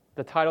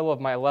The title of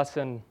my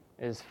lesson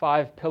is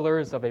 5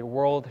 Pillars of a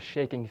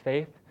World-Shaking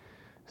Faith.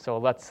 So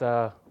let's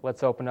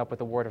open up with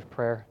a word of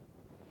prayer.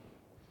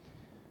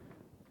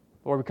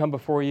 Lord, we come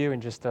before you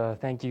and just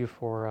thank you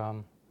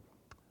for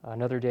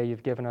another day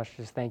you've given us.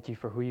 Just thank you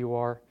for who you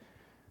are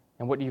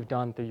and what you've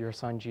done through your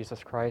Son,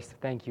 Jesus Christ.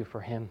 Thank you for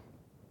him.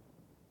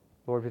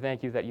 Lord, we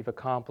thank you that you've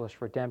accomplished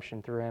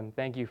redemption through him.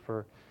 Thank you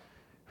for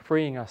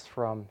freeing us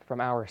from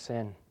our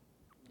sin,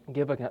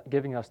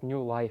 giving us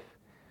new life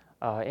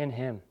in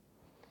him.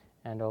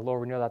 And Lord,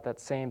 we know that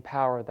same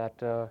power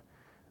that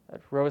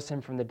rose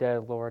him from the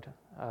dead, Lord,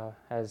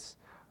 has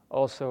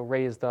also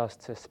raised us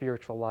to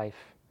spiritual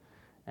life.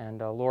 And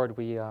Lord,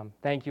 we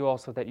thank you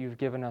also that you've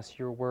given us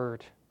your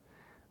word.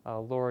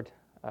 Lord,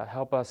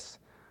 help us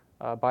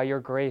by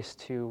your grace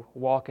to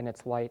walk in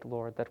its light,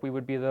 Lord, that we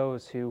would be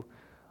those who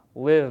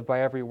live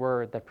by every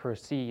word that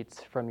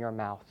proceeds from your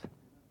mouth.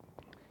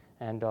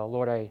 And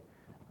Lord, I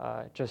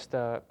just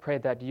pray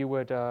that you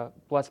would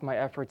bless my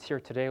efforts here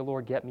today,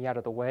 Lord, get me out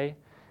of the way.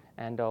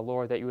 And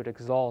Lord, that you would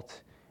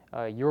exalt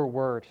your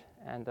word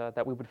and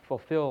that we would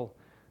fulfill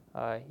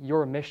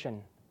your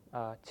mission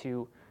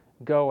to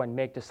go and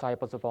make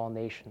disciples of all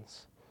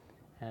nations.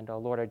 And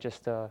Lord, I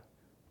just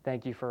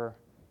thank you for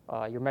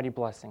your many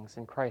blessings.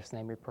 In Christ's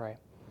name we pray.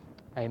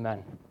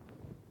 Amen.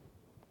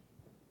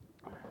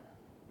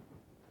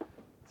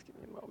 Let's give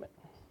me a moment.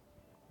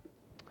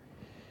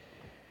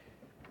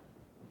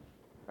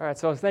 All right,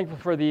 so I was thankful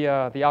for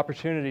the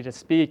opportunity to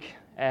speak.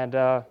 And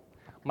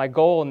my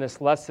goal in this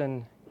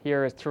lesson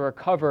here is to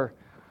recover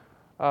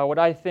what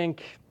I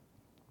think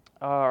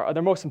are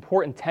the most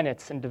important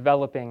tenets in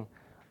developing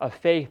a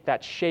faith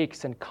that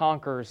shakes and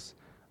conquers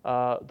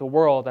the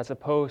world as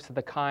opposed to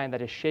the kind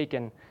that is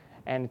shaken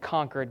and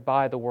conquered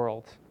by the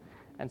world.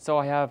 And so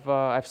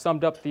I've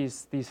summed up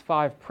these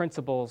 5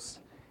 principles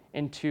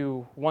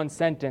into one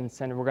sentence,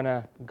 and we're going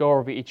to go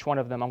over each one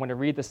of them. I'm going to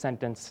read the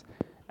sentence,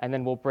 and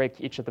then we'll break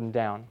each of them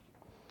down.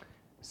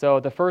 So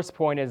the first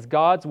point is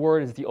God's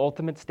word is the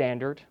ultimate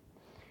standard.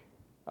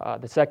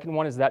 The second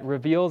one is that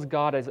reveals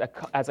God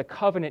as a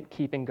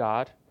covenant-keeping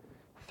God.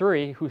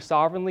 3, who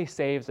sovereignly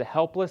saves a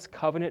helpless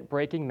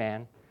covenant-breaking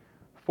man.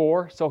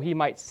 4, so he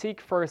might seek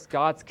first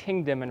God's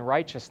kingdom and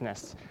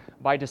righteousness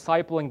by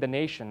discipling the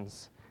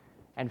nations.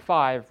 And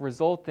 5,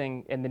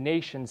 resulting in the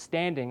nations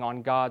standing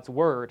on God's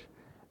word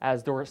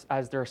as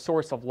their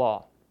source of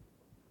law.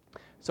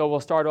 So we'll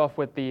start off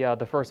with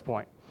the first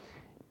point.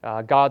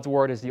 God's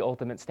word is the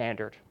ultimate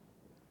standard.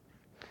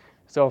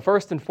 So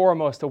first and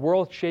foremost, a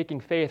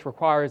world-shaking faith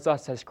requires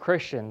us as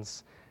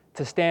Christians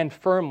to stand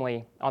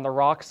firmly on the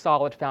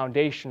rock-solid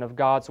foundation of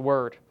God's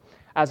word,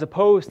 as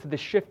opposed to the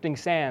shifting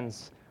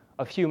sands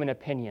of human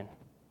opinion.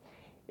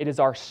 It is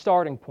our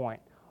starting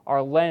point,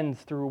 our lens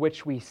through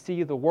which we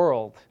see the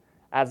world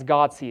as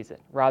God sees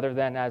it, rather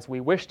than as we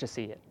wish to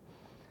see it.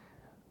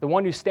 The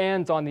one who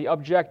stands on the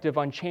objective,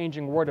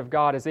 unchanging word of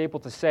God is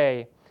able to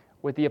say,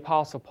 with the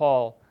Apostle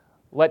Paul,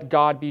 "Let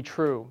God be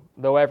true,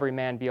 though every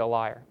man be a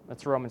liar."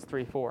 That's Romans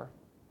 3:4.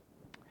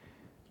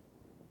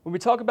 When we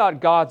talk about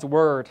God's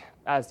word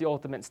as the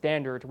ultimate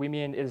standard, we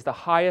mean it is the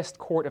highest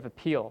court of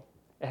appeal.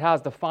 It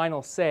has the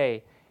final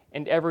say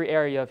in every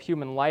area of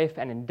human life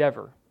and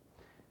endeavor.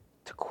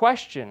 To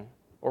question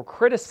or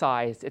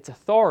criticize its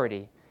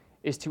authority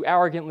is to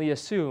arrogantly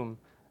assume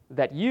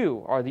that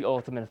you are the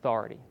ultimate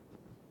authority.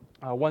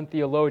 One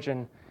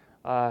theologian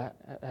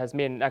has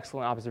made an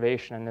excellent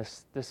observation, and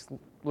this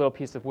little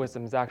piece of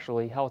wisdom has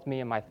actually helped me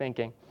in my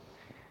thinking.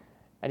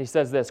 And he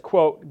says this,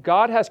 quote,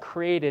 "God has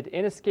created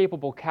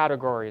inescapable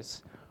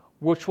categories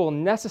which will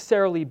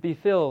necessarily be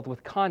filled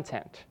with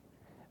content.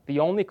 The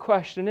only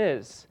question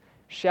is,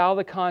 shall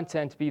the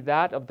content be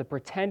that of the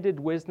pretended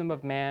wisdom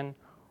of man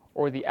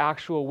or the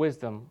actual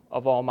wisdom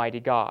of Almighty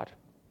God?"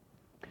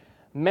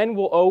 Men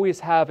will always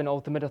have an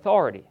ultimate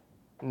authority.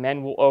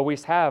 Men will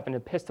always have an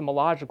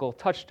epistemological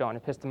touchstone.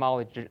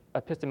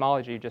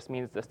 Epistemology just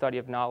means the study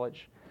of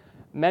knowledge.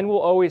 Men will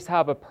always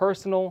have a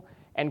personal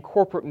and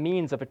corporate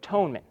means of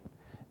atonement.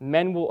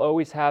 Men will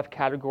always have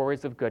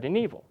categories of good and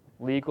evil,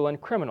 legal and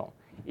criminal,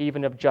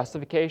 even of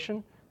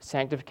justification,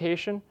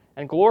 sanctification,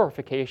 and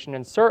glorification,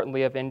 and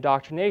certainly of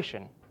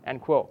indoctrination,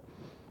 end quote.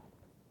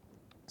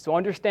 So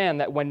understand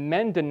that when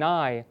men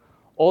deny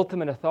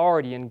ultimate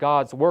authority in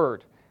God's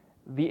word,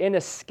 the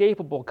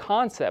inescapable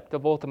concept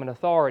of ultimate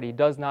authority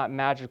does not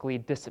magically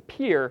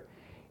disappear.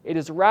 It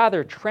is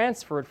rather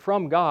transferred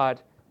from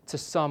God to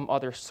some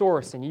other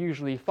source, and you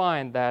usually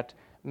find that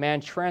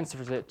man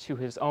transfers it to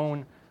his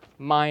own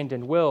mind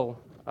and will,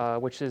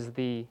 which is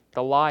the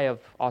lie of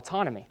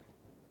autonomy,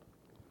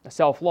 a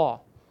self-law.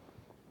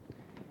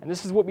 And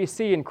this is what we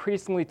see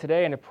increasingly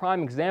today, and a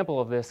prime example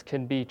of this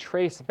can be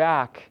traced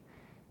back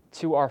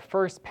to our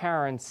first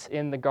parents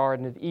in the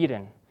Garden of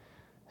Eden.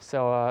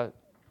 So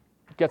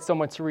get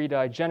someone to read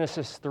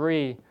Genesis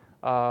 3,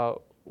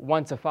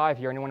 1 to 5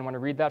 here. Anyone want to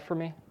read that for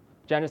me?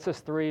 Genesis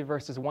 3,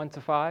 verses 1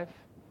 to 5.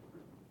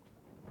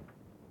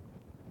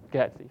 Go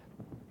ahead, Steve.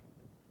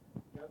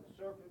 Now the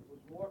serpent was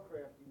more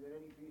crafty than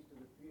any beast of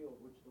the field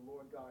which the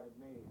Lord God had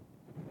made.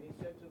 And he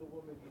said to the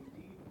woman,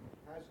 "Indeed,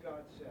 has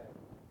God said,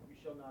 you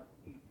shall not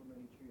eat from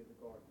any tree of the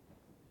garden.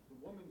 The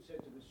woman said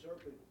to the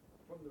serpent,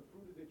 from the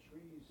fruit of the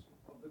trees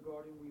of the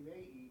garden we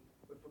may eat,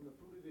 but from the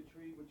fruit of the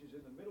tree which is in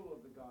the middle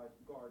of the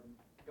garden,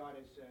 God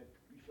has said,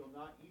 you shall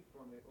not eat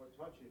from it or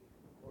touch it,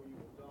 or you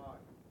will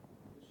die.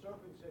 The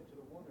serpent said to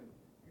the woman,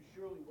 you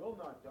surely will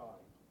not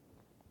die.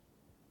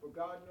 For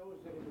God knows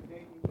that in the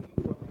day you eat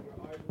from it, your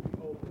eyes will be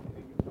opened,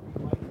 and you will be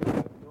like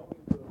God, knowing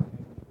good and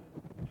evil.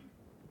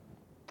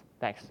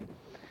 Thanks.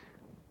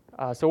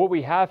 So what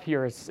we have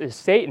here is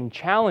Satan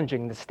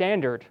challenging the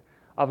standard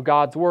of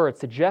God's word,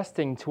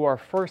 suggesting to our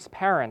first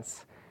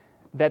parents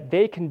that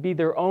they can be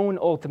their own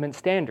ultimate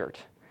standard.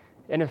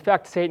 In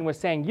effect, Satan was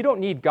saying, you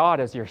don't need God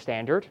as your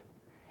standard.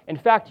 In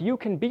fact, you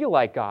can be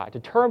like God,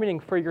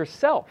 determining for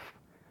yourself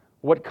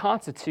what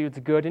constitutes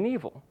good and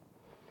evil.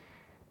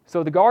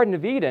 So the Garden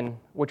of Eden,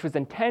 which was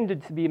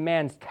intended to be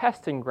man's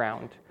testing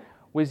ground,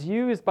 was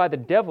used by the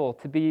devil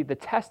to be the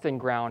testing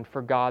ground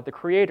for God the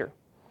Creator.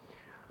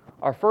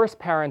 Our first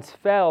parents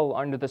fell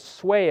under the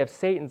sway of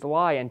Satan's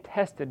lie and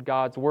tested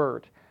God's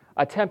word,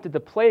 attempted to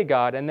play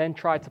God, and then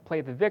tried to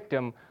play the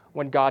victim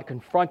when God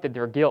confronted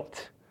their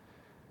guilt.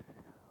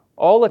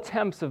 All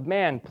attempts of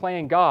man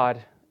playing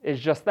God is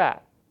just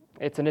that.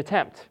 It's an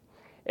attempt.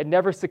 It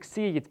never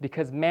succeeds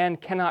because man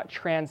cannot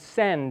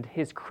transcend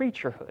his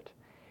creaturehood.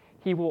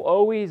 He will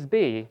always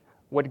be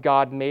what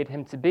God made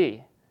him to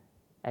be,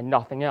 and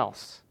nothing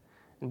else.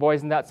 And boy,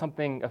 isn't that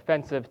something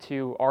offensive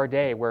to our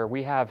day, where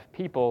we have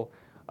people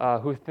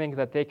who think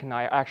that they can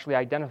actually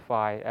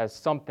identify as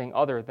something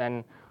other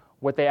than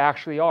what they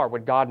actually are,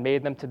 what God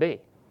made them to be.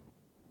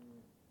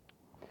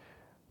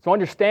 So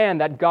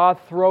understand that God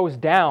throws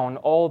down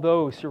all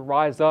those who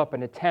rise up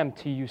and attempt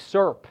to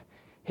usurp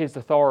his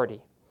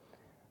authority.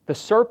 The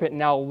serpent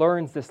now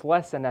learns this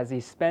lesson as he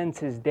spends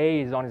his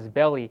days on his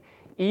belly,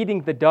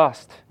 eating the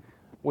dust,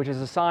 which is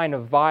a sign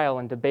of vile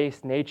and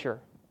debased nature.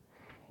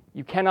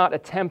 You cannot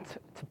attempt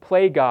to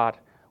play God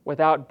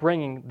without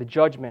bringing the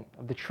judgment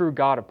of the true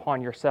God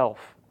upon yourself.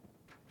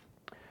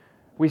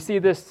 We see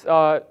this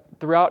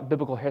throughout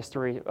biblical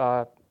history.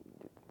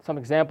 Some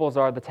examples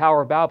are the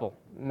Tower of Babel.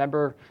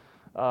 Remember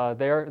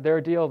their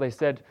deal? They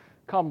said,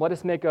 come, let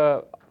us make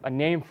a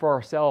name for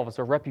ourselves,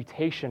 a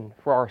reputation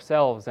for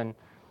ourselves, and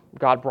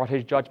God brought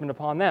his judgment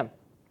upon them.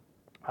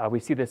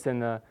 We see this in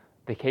the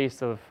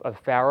case of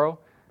Pharaoh.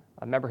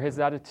 Remember his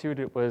attitude?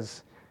 It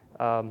was,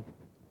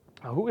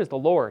 who is the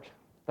Lord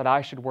that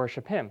I should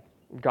worship him?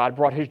 God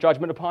brought his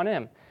judgment upon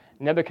him.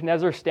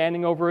 Nebuchadnezzar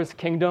standing over his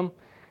kingdom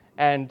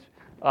and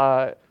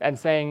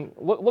saying,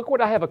 look what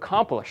I have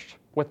accomplished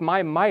with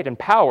my might and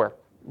power.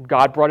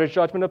 God brought his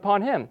judgment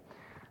upon him.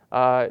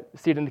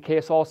 See it in the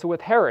case also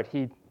with Herod.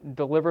 He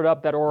delivered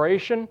up that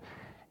oration,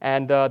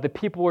 and the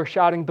people were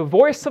shouting, the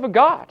voice of a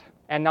God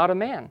and not a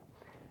man.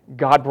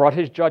 God brought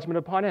his judgment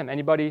upon him.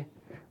 Anybody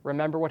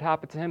remember what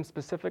happened to him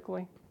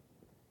specifically?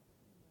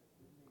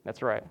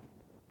 That's right.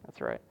 That's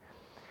right.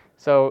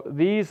 So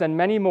these and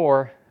many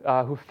more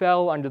who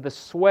fell under the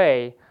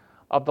sway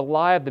of the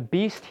lie of the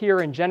beast here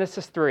in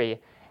Genesis 3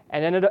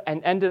 and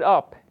ended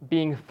up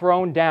being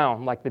thrown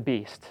down like the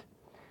beast.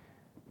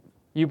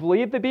 You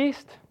believe the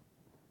beast?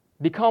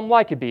 Become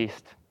like a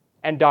beast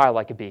and die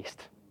like a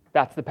beast.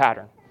 That's the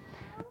pattern.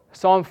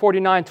 Psalm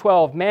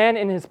 49:12, man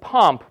in his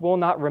pomp will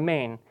not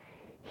remain.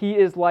 He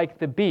is like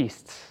the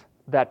beasts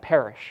that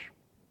perish.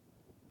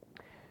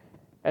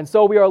 And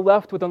so we are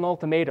left with an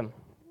ultimatum.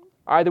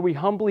 Either we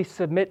humbly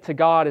submit to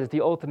God as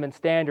the ultimate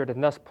standard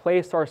and thus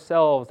place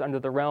ourselves under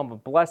the realm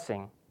of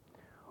blessing,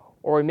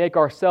 or we make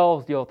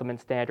ourselves the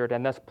ultimate standard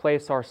and thus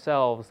place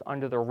ourselves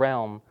under the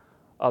realm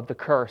of the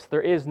curse.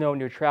 There is no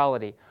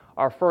neutrality.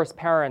 Our first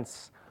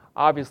parents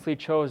obviously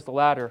chose the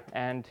latter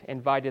and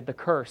invited the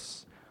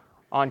curse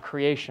on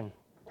creation.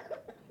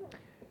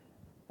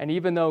 And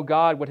even though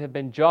God would have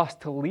been just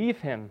to leave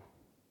him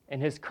in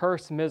his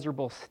cursed,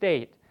 miserable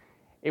state,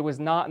 it was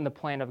not in the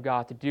plan of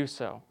God to do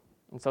so.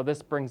 And so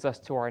this brings us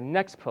to our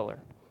next pillar.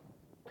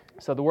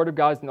 So the Word of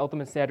God is an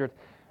ultimate standard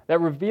that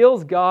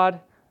reveals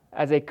God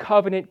as a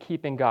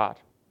covenant-keeping God.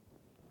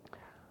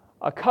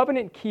 A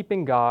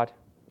covenant-keeping God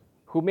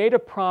who made a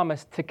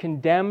promise to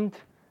condemned,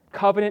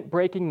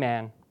 covenant-breaking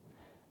man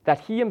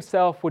that he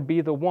himself would be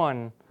the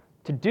one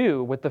to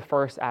do what the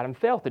first Adam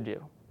failed to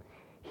do.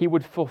 He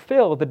would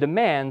fulfill the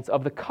demands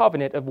of the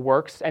covenant of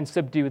works and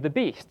subdue the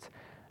beast.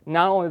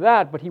 Not only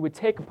that, but he would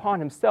take upon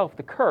himself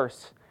the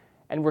curse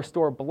and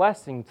restore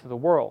blessing to the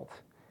world.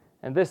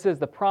 And this is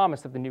the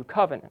promise of the new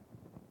covenant.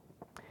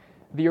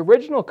 The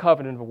original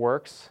covenant of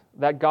works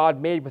that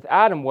God made with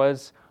Adam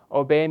was,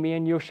 obey me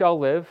and you shall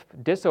live,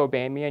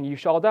 disobey me and you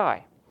shall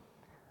die.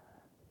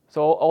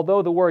 So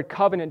although the word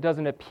covenant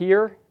doesn't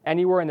appear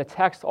anywhere in the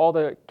text, all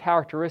the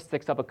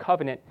characteristics of a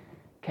covenant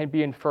can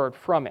be inferred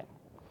from it.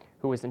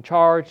 Who was in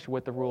charge,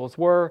 what the rules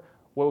were,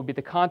 what would be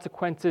the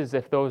consequences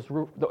if those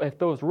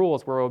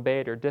rules were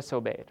obeyed or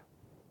disobeyed.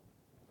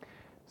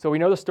 So we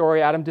know the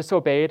story. Adam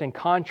disobeyed, and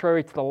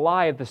contrary to the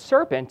lie of the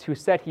serpent who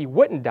said he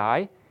wouldn't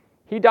die,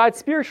 he died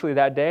spiritually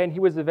that day, and he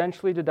was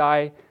eventually to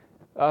die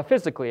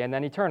physically and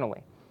then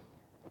eternally.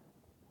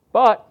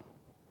 But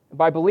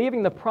By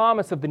believing the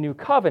promise of the new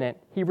covenant,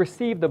 he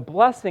received the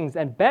blessings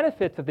and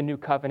benefits of the new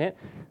covenant,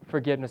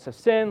 forgiveness of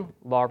sin,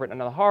 law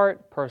written on the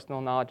heart, personal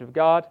knowledge of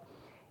God,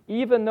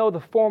 even though the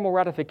formal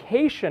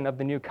ratification of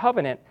the new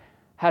covenant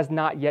has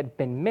not yet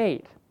been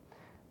made.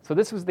 So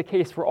this was the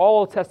case for all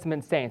Old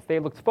Testament saints. They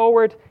looked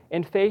forward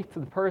in faith to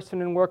the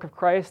person and work of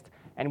Christ,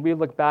 and we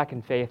look back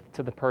in faith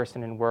to the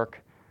person and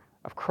work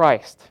of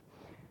Christ.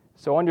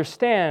 So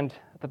understand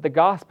that the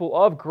gospel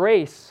of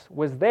grace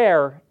was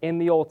there in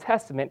the Old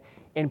Testament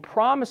in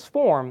promise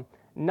form,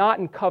 not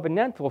in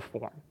covenantal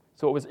form.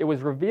 So it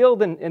was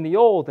revealed in the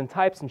Old in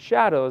types and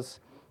shadows,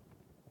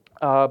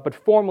 but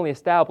formally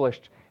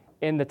established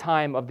in the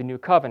time of the New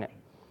Covenant.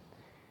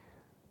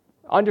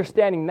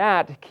 Understanding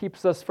that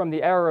keeps us from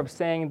the error of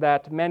saying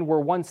that men were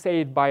once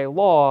saved by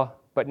law,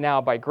 but now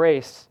by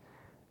grace.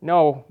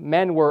 No,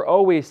 men were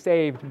always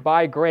saved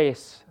by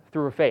grace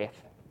through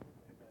faith.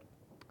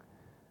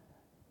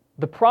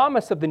 The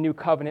promise of the New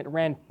Covenant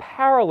ran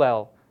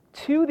parallel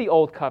to the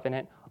Old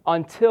Covenant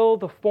until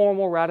the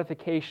formal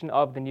ratification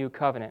of the New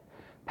Covenant.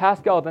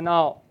 Pascal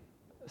Denal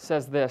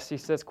says this. He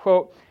says,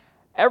 quote,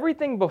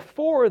 "Everything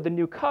before the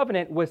New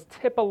Covenant was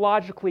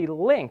typologically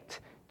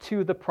linked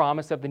to the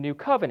promise of the New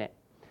Covenant.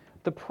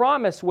 The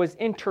promise was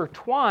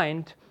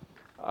intertwined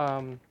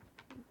or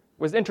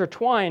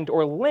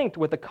linked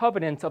with the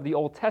covenants of the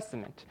Old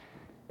Testament.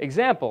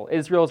 Example,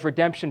 Israel's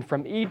redemption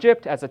from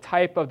Egypt as a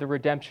type of the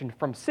redemption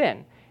from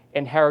sin,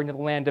 inheriting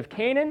the land of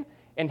Canaan,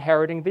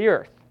 inheriting the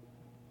earth.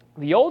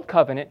 The Old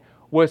Covenant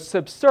was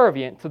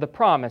subservient to the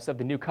promise of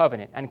the New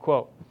Covenant," end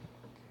quote.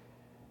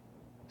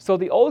 So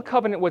the Old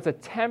Covenant was a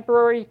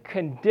temporary,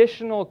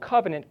 conditional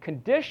covenant,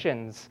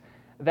 conditions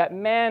that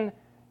man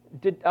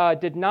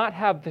did not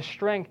have the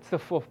strength to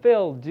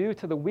fulfill due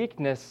to the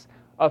weakness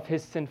of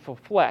his sinful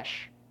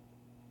flesh.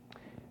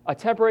 A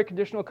temporary,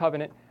 conditional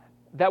covenant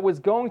that was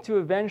going to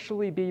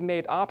eventually be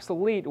made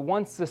obsolete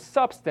once the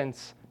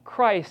substance,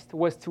 Christ,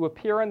 was to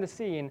appear on the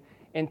scene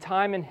in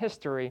time and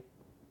history,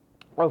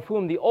 of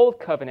whom the Old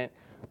Covenant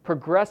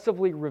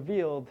progressively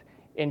revealed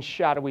in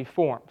shadowy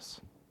forms.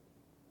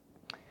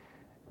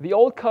 The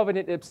Old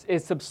Covenant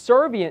is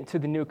subservient to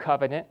the New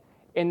Covenant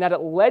in that it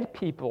led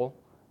people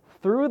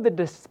through the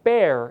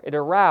despair it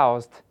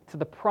aroused to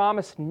the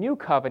promised New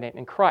Covenant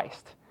in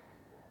Christ.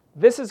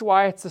 This is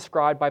why it's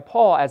described by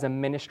Paul as a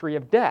ministry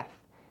of death.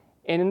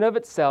 In and of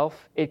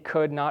itself, it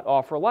could not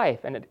offer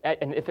life, and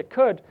if it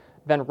could,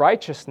 then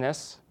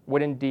righteousness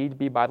would indeed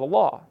be by the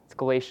law. It's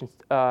Galatians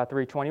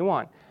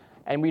 3:21.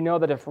 And we know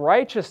that if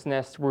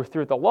righteousness were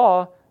through the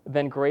law,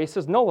 then grace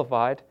is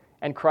nullified,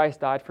 and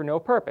Christ died for no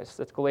purpose.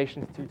 That's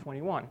Galatians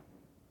 2:21.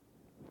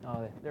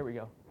 Oh, there we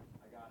go.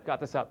 Got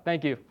this up.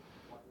 Thank you.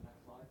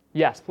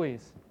 Yes,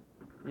 please.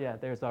 Yeah,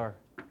 there's our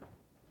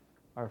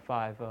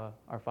five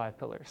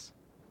pillars.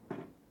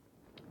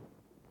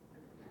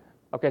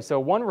 Okay, so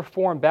one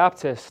Reformed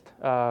Baptist,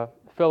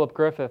 Philip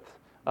Griffith,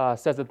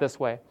 says it this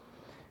way.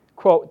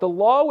 Quote, "The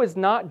law was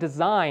not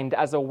designed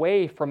as a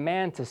way for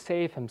man to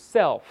save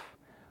himself,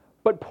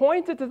 but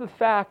pointed to the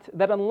fact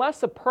that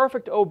unless a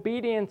perfect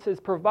obedience is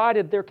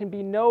provided, there can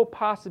be no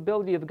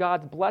possibility of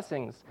God's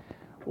blessings,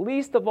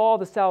 least of all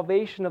the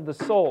salvation of the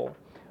soul.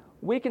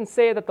 We can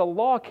say that the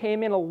law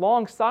came in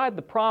alongside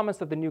the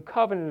promise of the new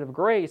covenant of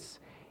grace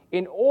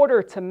in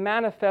order to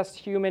manifest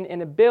human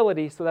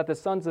inability so that the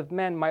sons of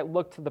men might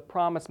look to the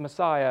promised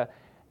Messiah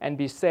and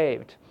be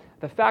saved.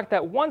 The fact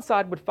that one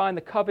side would find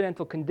the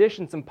covenantal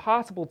conditions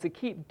impossible to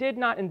keep did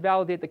not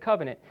invalidate the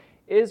covenant.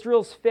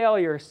 Israel's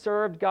failure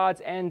served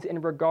God's ends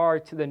in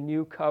regard to the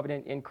new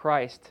covenant in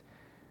Christ."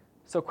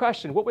 So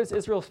question, what was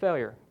Israel's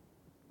failure?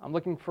 I'm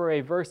looking for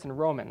a verse in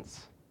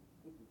Romans.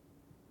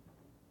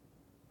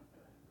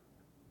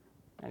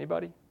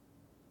 Anybody?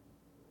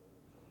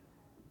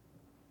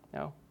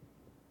 No?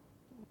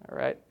 All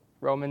right.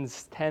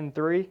 Romans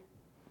 10:3.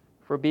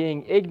 "For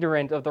being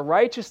ignorant of the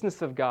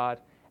righteousness of God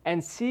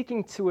and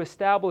seeking to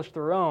establish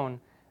their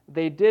own,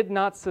 they did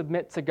not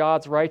submit to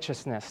God's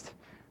righteousness.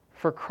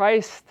 For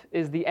Christ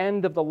is the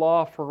end of the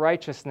law for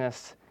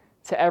righteousness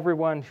to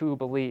everyone who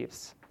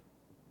believes."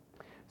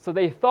 So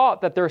they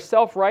thought that their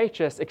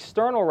self-righteous,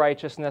 external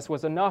righteousness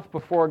was enough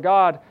before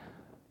God,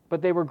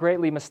 but they were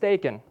greatly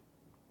mistaken.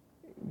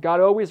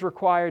 God always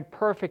required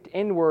perfect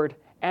inward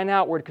and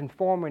outward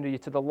conformity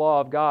to the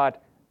law of God,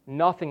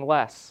 nothing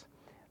less.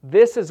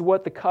 This is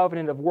what the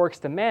covenant of works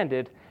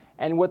demanded,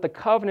 and what the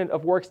covenant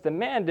of works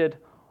demanded,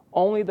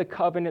 only the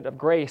covenant of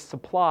grace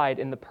supplied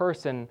in the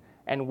person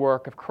and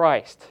work of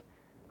Christ,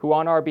 who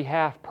on our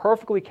behalf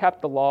perfectly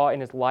kept the law in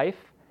his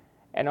life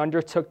and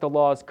undertook the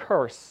law's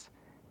curse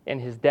in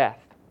his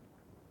death.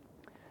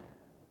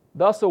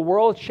 Thus, a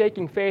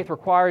world-shaking faith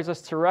requires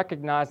us to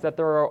recognize that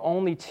there are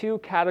only two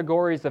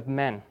categories of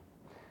men: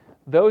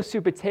 those who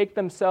betake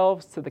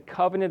themselves to the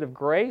covenant of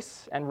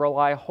grace and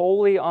rely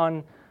wholly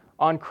on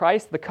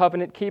Christ, the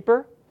covenant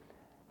keeper,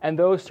 and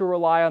those who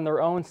rely on their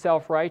own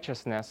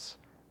self-righteousness,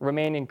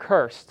 remaining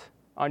cursed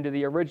under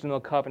the original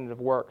covenant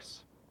of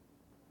works.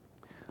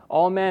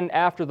 All men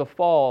after the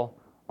fall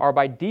are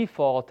by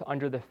default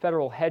under the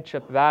federal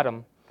headship of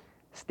Adam,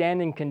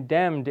 standing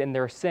condemned in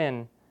their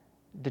sin,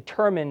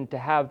 determined to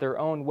have their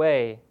own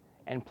way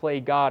and play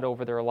God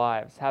over their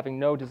lives, having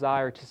no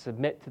desire to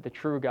submit to the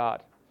true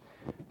God.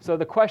 So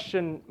the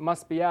question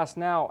must be asked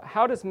now,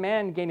 how does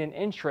man gain an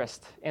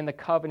interest in the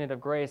covenant of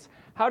grace?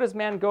 How does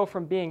man go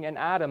from being in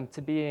Adam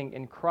to being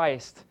in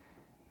Christ?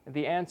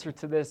 The answer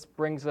to this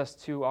brings us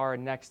to our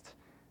next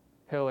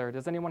pillar.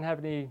 Does anyone have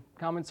any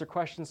comments or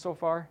questions so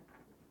far?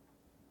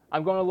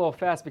 I'm going a little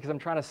fast because I'm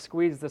trying to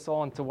squeeze this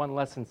all into one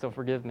lesson, so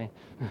forgive me.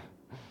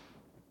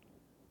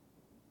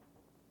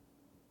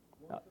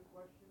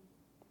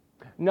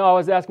 No, I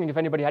was asking if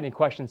anybody had any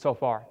questions so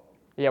far.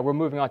 Yeah, we're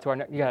moving on to our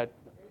next. Yeah. In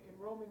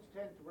Romans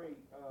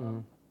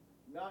 10:3,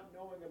 not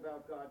knowing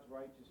about God's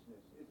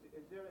righteousness.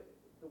 Is there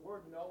the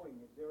word knowing?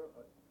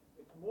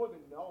 It's more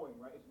than knowing,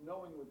 right? It's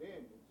knowing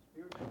within. It's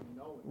spiritually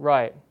knowing.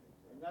 Right.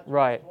 And that's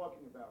what it's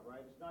talking about,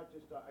 right? It's not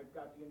just I've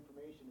got the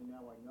information and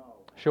now I know.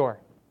 Sure.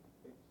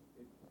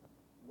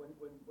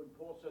 When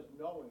Paul says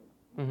knowing,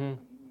 he means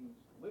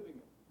living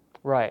it.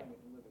 Right.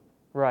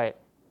 Right.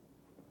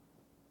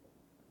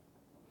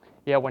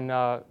 Yeah,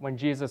 when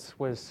Jesus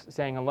was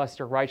saying, unless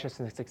your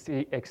righteousness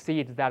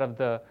exceeds that of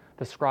the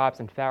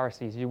scribes and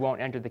Pharisees, you won't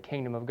enter the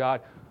kingdom of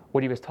God,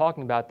 what he was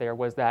talking about there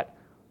was that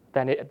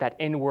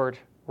inward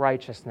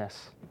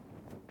righteousness.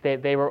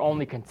 They were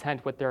only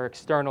content with their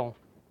external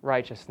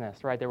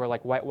righteousness, right? They were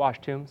like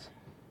whitewashed tombs.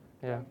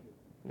 Yeah.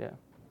 Yeah.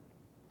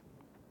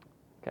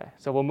 Okay,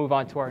 so we'll move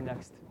on to our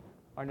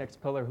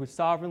next pillar, who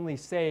sovereignly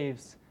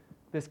saves,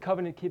 this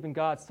covenant-keeping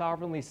God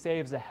sovereignly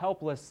saves a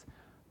helpless,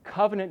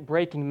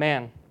 covenant-breaking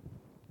man.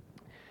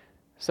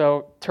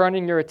 So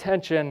turning your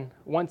attention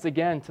once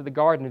again to the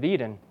Garden of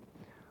Eden,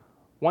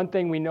 one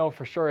thing we know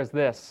for sure is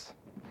this: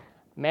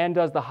 man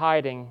does the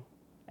hiding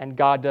and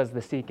God does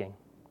the seeking.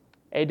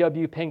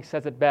 A.W. Pink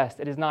says it best: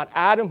 it is not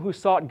Adam who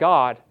sought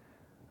God,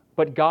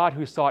 but God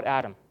who sought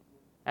Adam.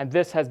 And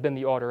this has been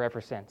the order ever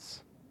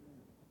since.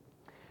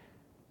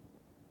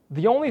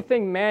 The only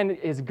thing man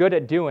is good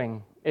at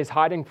doing is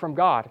hiding from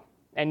God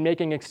and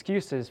making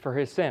excuses for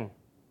his sin.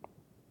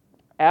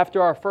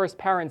 After our first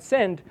parents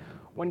sinned,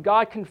 when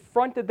God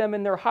confronted them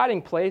in their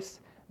hiding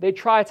place, they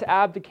tried to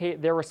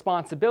abdicate their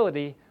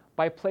responsibility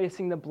by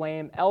placing the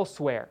blame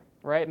elsewhere,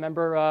 right?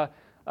 Remember,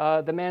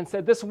 the man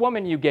said, "This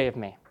woman you gave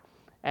me."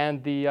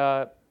 And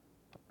the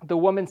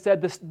woman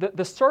said,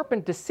 the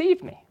serpent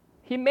deceived me.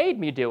 He made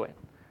me do it.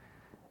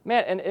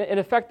 Man, and in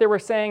effect, they were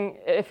saying,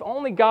 if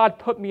only God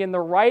put me in the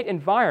right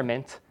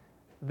environment,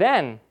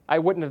 then I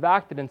wouldn't have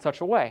acted in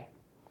such a way.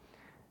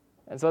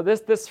 And so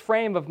this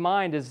frame of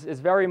mind is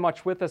very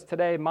much with us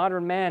today.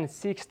 Modern man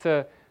seeks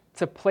to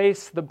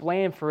place the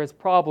blame for his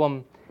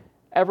problem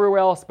everywhere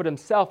else but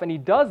himself, and he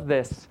does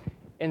this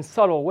in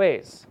subtle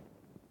ways.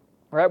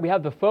 Right? We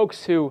have the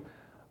folks who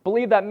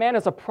believe that man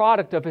is a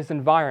product of his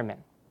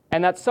environment,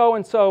 and that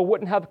so-and-so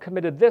wouldn't have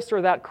committed this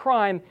or that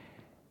crime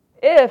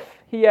if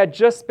he had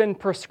just been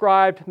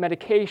prescribed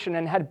medication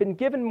and had been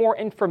given more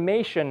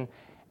information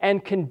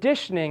and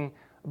conditioning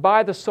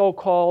by the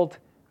so-called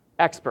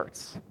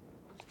experts.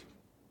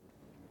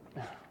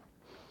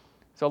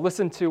 So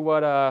listen to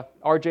what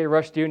R.J.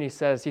 Rushdoony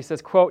says. He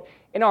says, quote,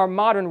 "In our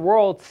modern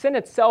world, sin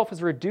itself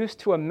is reduced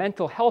to a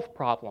mental health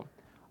problem,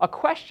 a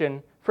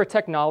question for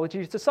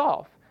technology to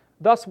solve.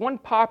 Thus, one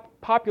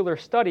popular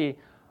study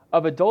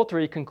of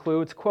adultery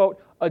concludes,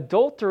 quote,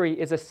 adultery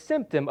is a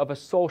symptom of a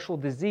social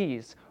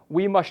disease.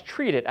 We must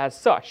treat it as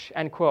such,"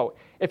 end quote.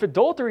 If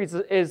adultery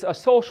is a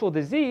social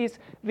disease,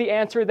 the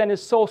answer then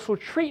is social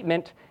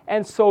treatment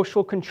and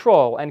social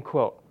control, end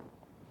quote.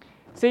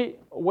 See,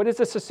 what does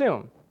this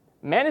assume?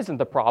 Man isn't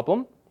the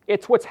problem.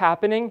 It's what's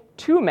happening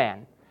to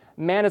man.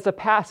 Man is a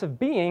passive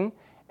being,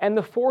 and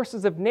the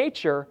forces of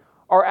nature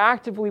are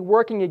actively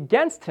working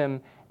against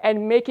him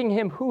and making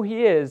him who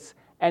he is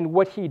and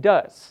what he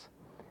does.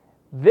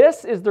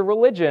 This is the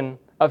religion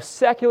of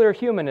secular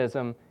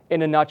humanism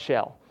in a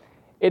nutshell.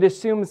 It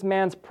assumes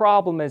man's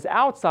problem is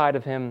outside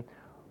of him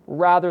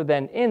rather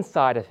than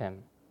inside of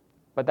him.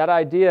 But that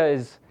idea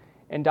is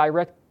in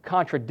direct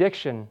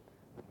contradiction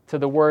to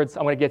the words,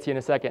 I'm going to get to you in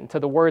a second, to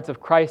the words of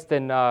Christ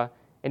in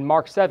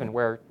Mark 7,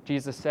 where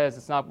Jesus says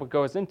it's not what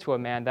goes into a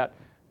man that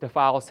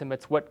defiles him,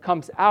 it's what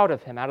comes out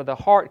of him. Out of the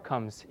heart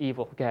comes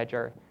evil. Go ahead,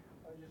 Jerry.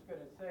 I was just going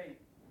to say,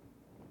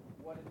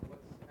 what's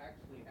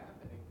actually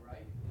happening,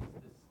 right,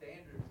 is the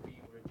standards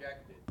being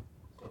rejected.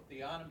 So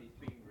theonomy is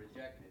being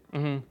rejected.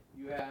 Mm-hmm.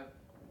 You have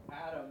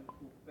Adam,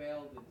 who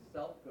failed in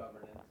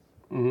self-governance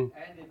Mm-hmm.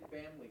 and in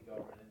family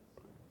governance,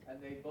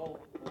 and they both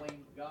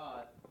blamed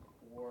God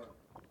for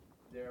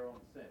their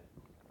own sin.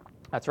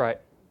 That's right.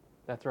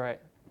 That's right.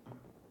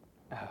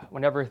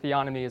 Whenever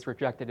theonomy is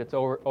rejected, it's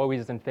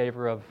always in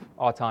favor of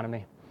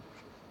autonomy.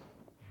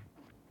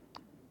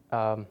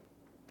 All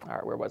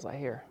right, where was I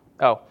here?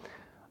 Oh,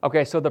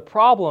 okay, so the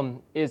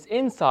problem is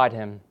inside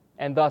him,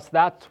 and thus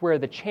that's where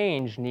the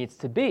change needs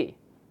to be.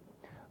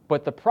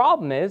 But the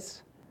problem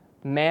is,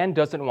 man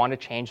doesn't want to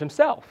change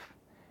himself.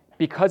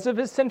 Because of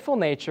his sinful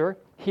nature,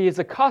 he is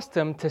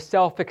accustomed to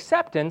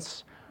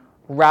self-acceptance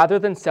rather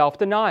than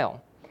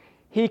self-denial.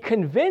 He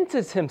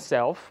convinces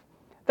himself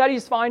that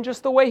he's fine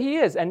just the way he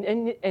is and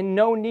in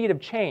no need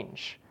of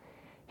change.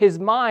 His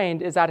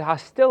mind is at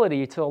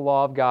hostility to the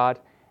law of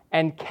God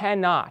and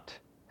cannot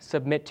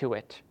submit to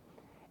it.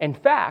 In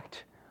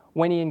fact,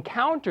 when he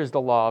encounters the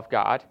law of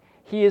God,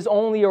 he is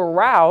only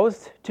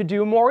aroused to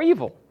do more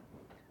evil.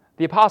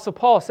 The Apostle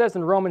Paul says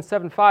in Romans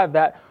 7:5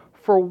 that,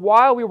 "For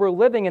while we were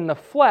living in the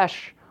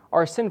flesh,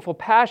 our sinful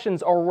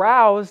passions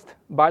aroused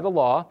by the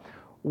law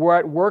were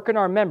at work in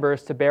our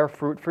members to bear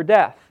fruit for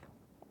death."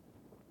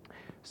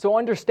 So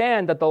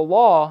understand that the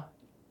law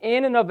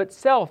in and of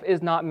itself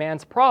is not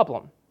man's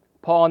problem.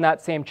 Paul in that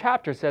same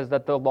chapter says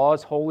that the law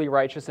is holy,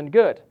 righteous, and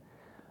good.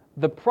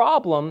 The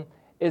problem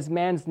is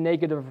man's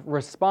negative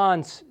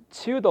response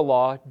to the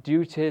law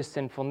due to his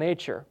sinful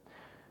nature.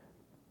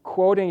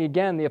 Quoting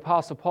again the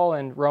Apostle Paul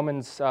in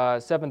Romans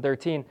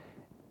 7:13,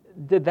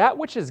 "Did that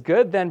which is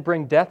good then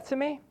bring death to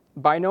me?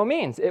 By no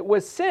means. It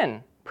was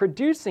sin,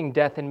 producing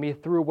death in me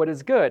through what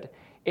is good,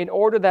 in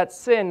order that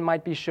sin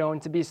might be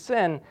shown to be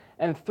sin,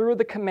 and through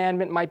the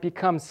commandment might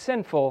become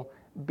sinful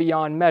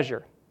beyond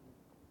measure."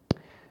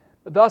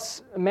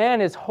 Thus,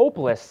 man is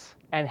hopeless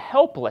and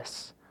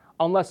helpless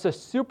unless the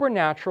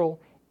supernatural,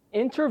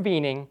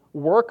 intervening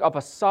work of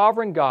a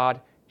sovereign God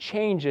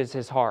changes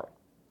his heart.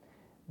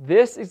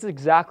 This is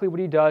exactly what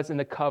he does in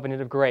the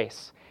covenant of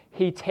grace.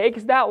 He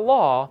takes that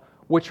law,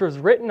 which was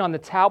written on the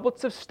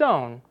tablets of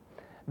stone,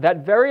 that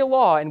very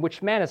law in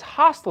which man is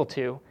hostile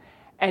to,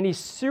 and he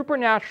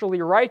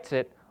supernaturally writes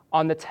it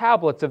on the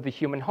tablets of the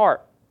human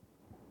heart.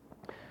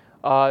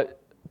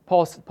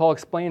 Paul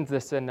explains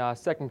this in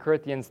 2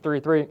 Corinthians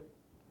 3:3.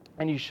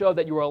 "And you show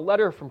that you are a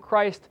letter from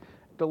Christ,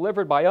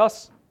 delivered by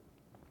us,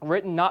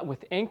 written not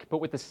with ink, but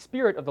with the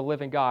Spirit of the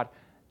living God,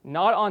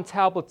 not on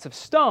tablets of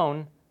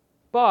stone,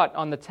 but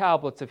on the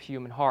tablets of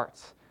human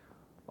hearts."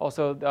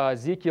 Also,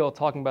 Ezekiel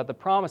talking about the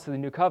promise of the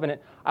new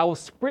covenant, "I will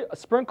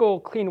sprinkle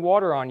clean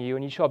water on you,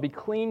 and you shall be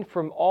clean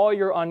from all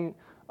your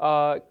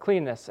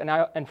uncleanness,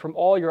 and from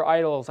all your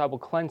idols I will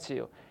cleanse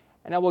you.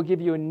 And I will give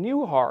you a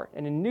new heart,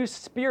 and a new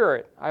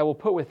spirit I will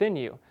put within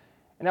you.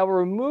 And I will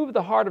remove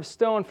the heart of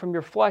stone from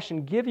your flesh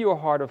and give you a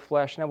heart of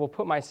flesh, and I will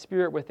put my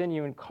spirit within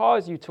you and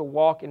cause you to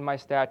walk in my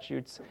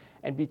statutes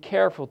and be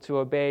careful to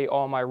obey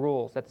all my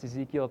rules." That's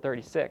Ezekiel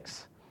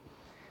 36.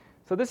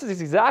 So this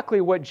is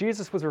exactly what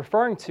Jesus was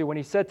referring to when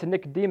he said to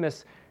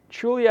Nicodemus,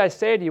 "Truly I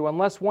say to you,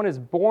 unless one is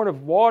born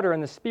of water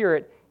and the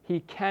Spirit, he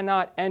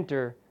cannot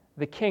enter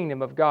the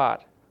kingdom of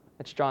God."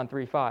 That's John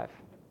 3:5.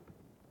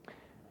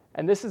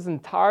 And this is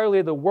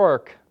entirely the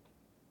work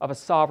of a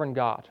sovereign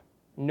God.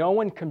 No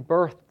one can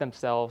birth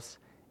themselves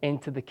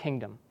into the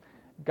kingdom.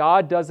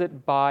 God does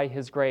it by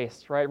his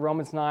grace, right?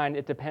 Romans 9,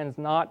 it depends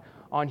not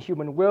on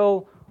human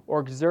will or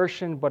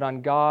exertion, but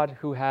on God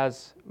who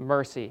has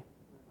mercy.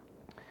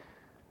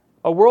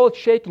 A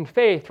world-shaking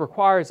faith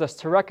requires us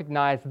to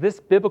recognize this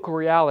biblical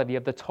reality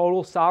of the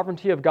total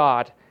sovereignty of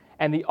God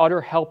and the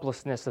utter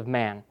helplessness of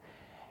man.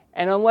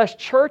 And unless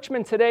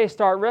churchmen today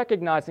start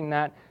recognizing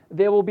that,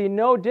 they will be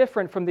no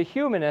different from the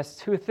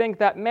humanists who think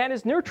that man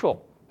is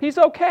neutral. He's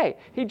okay.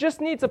 He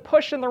just needs a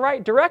push in the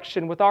right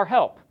direction with our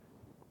help.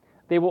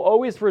 They will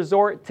always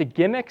resort to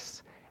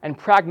gimmicks and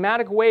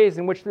pragmatic ways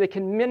in which they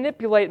can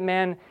manipulate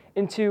man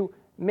into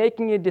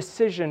making a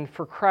decision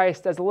for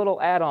Christ as a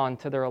little add-on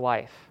to their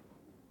life.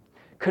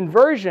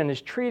 Conversion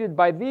is treated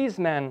by these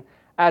men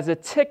as a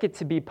ticket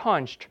to be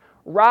punched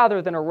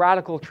rather than a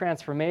radical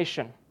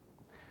transformation.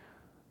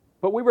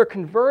 But we were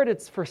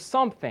converted for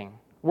something,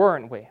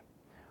 weren't we?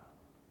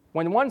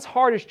 When one's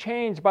heart is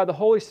changed by the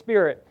Holy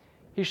Spirit,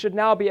 he should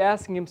now be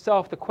asking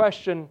himself the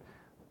question,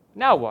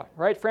 now what,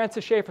 right?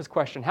 Francis Schaeffer's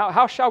question,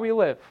 how shall we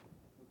live?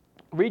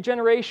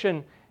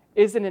 Regeneration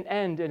isn't an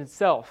end in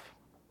itself.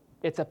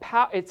 It's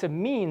a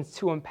means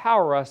to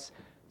empower us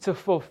to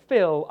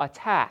fulfill a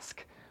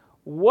task.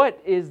 What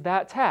is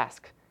that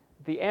task?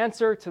 The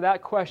answer to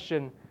that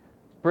question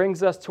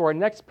brings us to our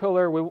next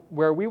pillar,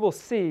 where we will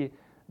see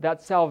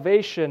that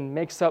salvation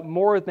makes up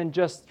more than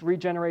just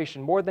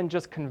regeneration, more than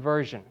just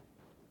conversion.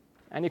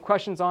 Any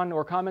questions on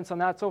or comments on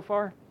that so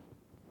far?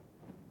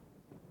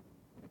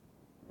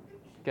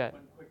 Good.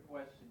 One quick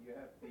question. You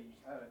have the,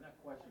 not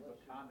question, but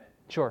comment.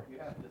 Sure. You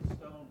have the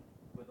stone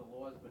where the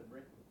law's been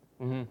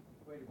written,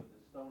 equated with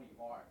the stony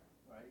heart,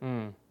 right?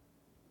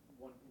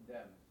 One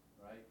condemns,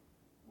 right?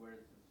 Whereas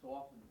the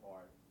softened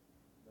heart,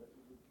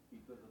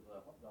 because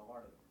of the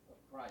heart of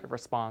Christ.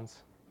 Responds.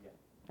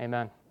 Yeah.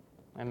 Amen.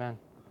 Amen.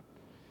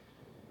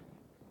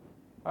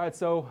 All right,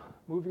 so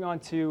moving on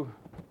to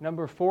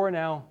number 4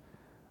 now.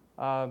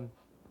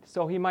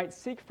 So he might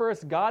seek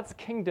first God's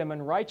kingdom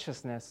and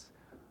righteousness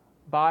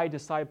by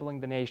discipling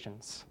the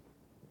nations.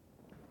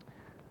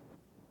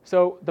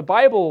 So the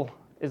Bible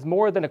is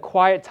more than a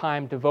quiet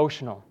time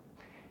devotional.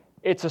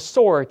 It's a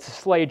sword to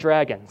slay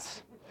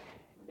dragons.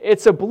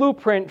 It's a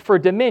blueprint for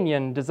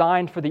dominion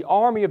designed for the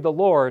army of the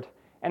Lord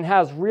and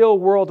has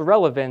real-world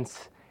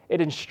relevance. It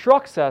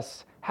instructs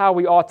us how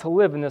we ought to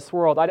live in this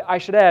world. I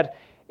should add,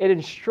 it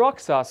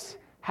instructs us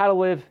how to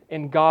live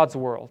in God's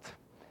world.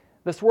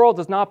 This world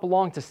does not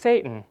belong to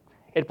Satan.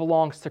 It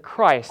belongs to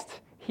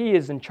Christ. He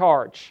is in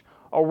charge.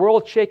 A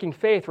world-shaking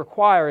faith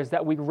requires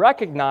that we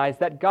recognize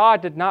that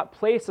God did not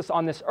place us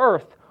on this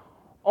earth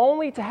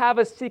only to have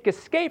us seek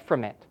escape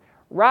from it.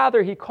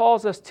 Rather, he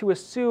calls us to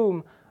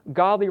assume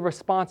godly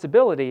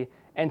responsibility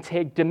and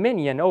take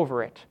dominion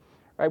over it.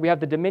 Right? We have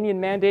the dominion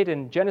mandate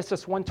in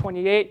Genesis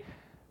 1:28.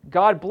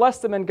 God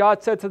blessed them, and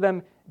God said to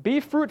them, "Be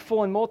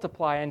fruitful and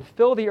multiply, and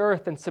fill the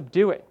earth and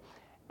subdue it,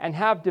 and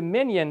have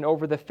dominion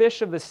over the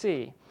fish of the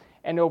sea,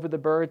 and over the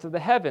birds of the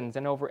heavens,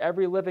 and over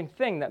every living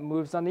thing that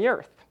moves on the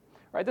earth."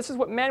 Right? This is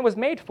what man was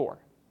made for.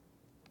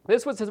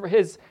 This was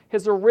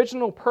his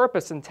original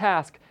purpose and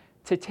task,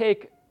 to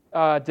take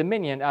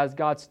dominion as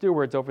God's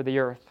stewards over the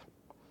earth.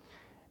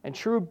 And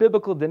true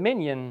biblical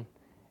dominion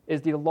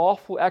is the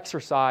lawful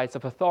exercise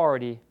of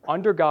authority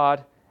under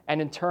God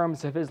and in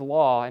terms of his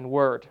law and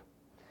word.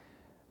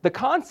 The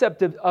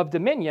concept of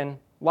dominion,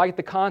 like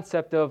the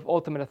concept of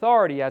ultimate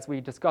authority, as we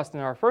discussed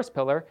in our first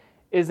pillar,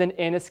 is an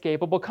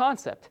inescapable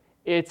concept.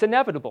 It's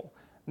inevitable.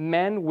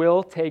 Men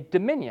will take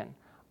dominion,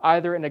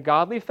 either in a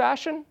godly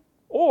fashion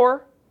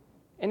or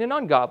in an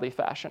ungodly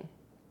fashion.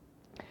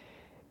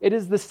 It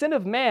is the sin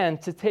of man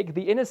to take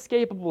the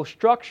inescapable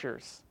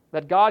structures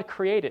that God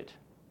created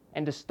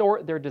and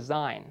distort their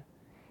design.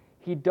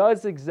 He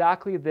does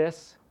exactly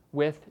this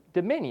with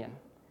dominion.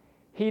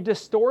 He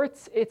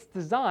distorts its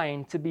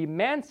design to be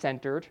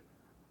man-centered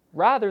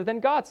rather than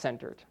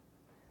God-centered.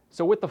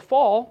 So with the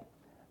fall,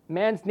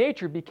 man's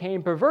nature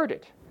became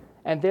perverted,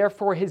 and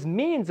therefore his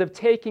means of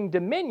taking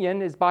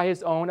dominion is by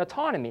his own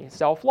autonomy,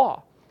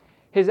 self-law.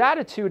 His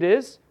attitude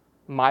is,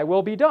 "My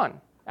will be done."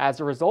 As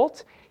a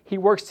result, he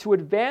works to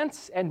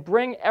advance and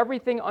bring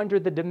everything under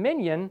the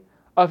dominion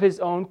of his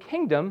own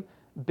kingdom,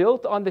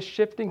 built on the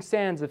shifting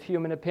sands of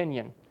human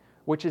opinion,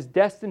 which is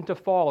destined to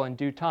fall in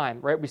due time.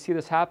 Right? We see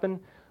this happen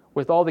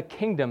with all the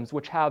kingdoms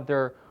which have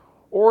their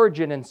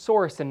origin and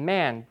source in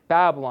man: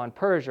 Babylon,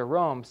 Persia,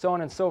 Rome, so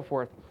on and so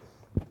forth.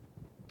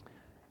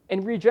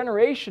 In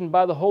regeneration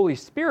by the Holy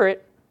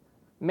Spirit,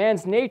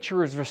 man's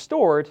nature is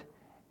restored,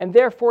 and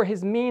therefore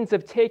his means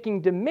of taking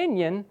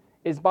dominion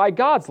is by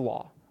God's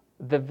law,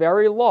 the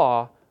very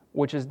law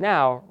which is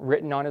now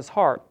written on his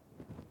heart.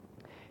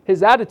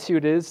 His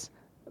attitude is,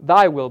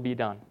 "Thy will be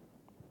done."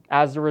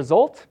 As a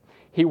result,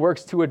 he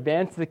works to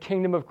advance the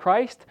kingdom of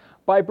Christ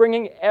by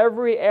bringing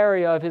every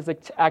area of his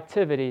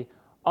activity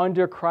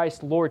under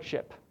Christ's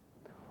lordship.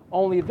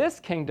 Only this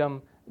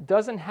kingdom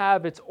doesn't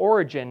have its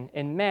origin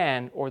in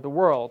man or the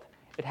world.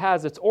 It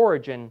has its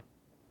origin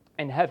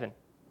in heaven.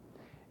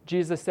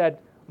 Jesus said,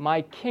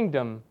 "My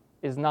kingdom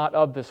is not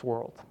of this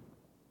world."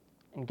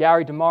 And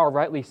Gary DeMar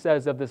rightly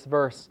says of this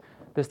verse,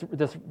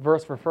 this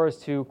verse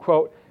refers to,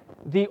 quote,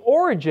 "the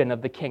origin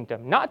of the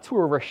kingdom," not to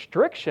a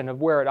restriction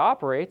of where it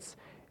operates.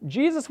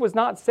 Jesus was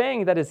not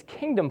saying that his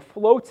kingdom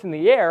floats in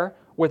the air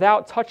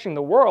without touching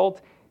the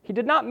world. He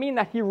did not mean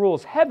that he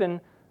rules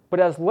heaven, but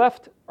has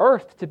left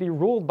earth to be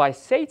ruled by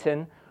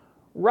Satan.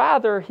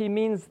 Rather, he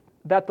means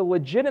that the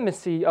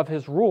legitimacy of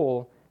his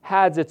rule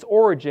has its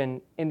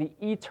origin in the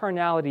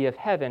eternality of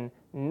heaven,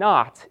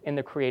 not in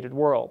the created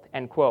world,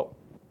 end quote.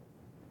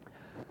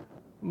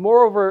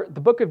 Moreover,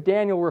 the book of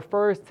Daniel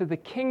refers to the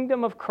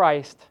kingdom of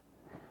Christ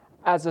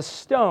as a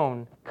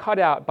stone cut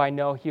out by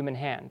no human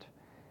hand,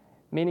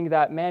 meaning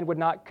that man would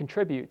not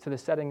contribute to the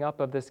setting up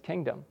of this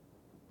kingdom.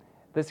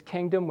 This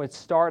kingdom would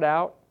start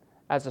out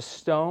as a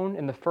stone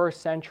in the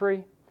first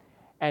century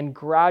and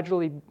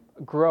gradually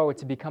grow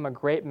to become a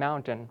great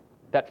mountain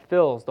that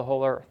fills the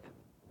whole earth.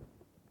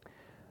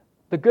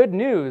 The good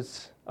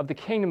news of the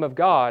kingdom of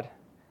God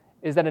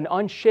is that an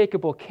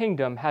unshakable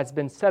kingdom has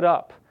been set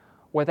up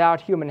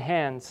without human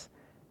hands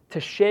to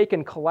shake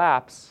and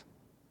collapse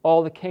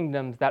all the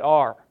kingdoms that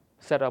are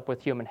set up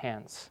with human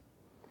hands.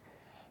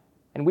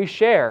 And we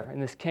share in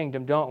this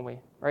kingdom, don't we?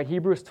 Right?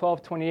 Hebrews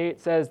 12:28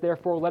 says,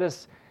 "Therefore let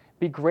us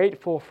be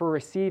grateful for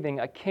receiving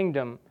a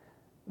kingdom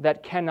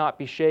that cannot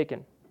be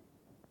shaken."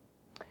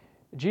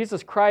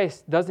 Jesus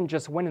Christ doesn't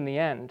just win in the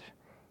end.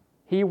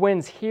 He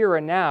wins here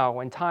and now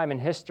in time and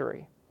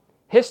history.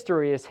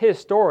 History is his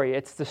story.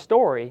 It's the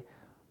story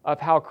of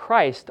how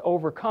Christ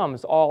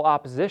overcomes all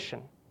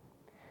opposition.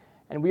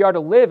 And we are to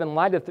live in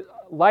light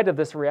of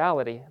this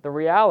reality, the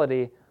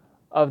reality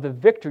of the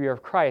victory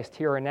of Christ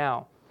here and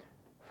now.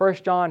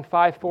 1 John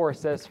 5:4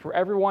 says, "For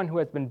everyone who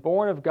has been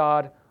born of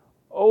God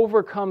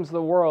overcomes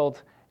the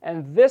world,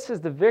 and this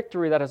is the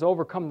victory that has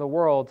overcome the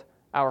world,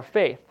 our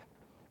faith."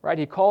 Right?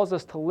 He calls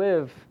us to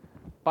live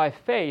by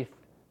faith,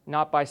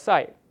 not by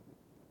sight.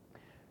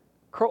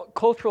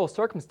 Cultural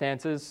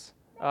circumstances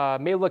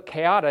may look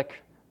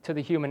chaotic to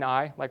the human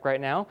eye, like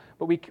right now,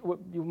 but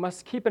you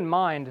must keep in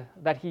mind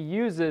that he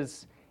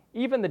uses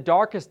even the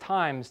darkest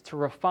times to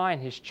refine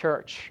his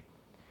church.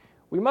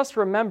 We must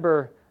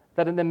remember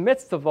that in the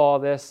midst of all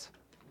this,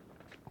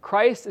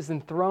 Christ is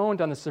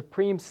enthroned on the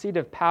supreme seat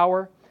of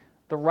power,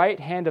 the right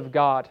hand of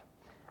God,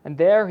 and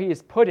there he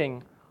is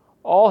putting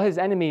all his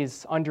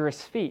enemies under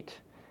his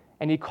feet,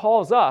 and he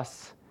calls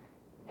us,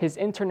 his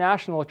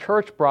international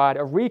church bride,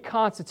 a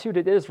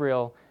reconstituted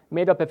Israel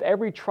made up of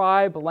every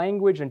tribe,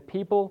 language, and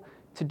people,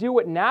 to do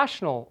what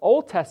national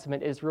Old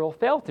Testament Israel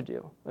failed to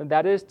do, and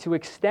that is to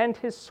extend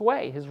his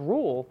sway, his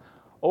rule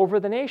over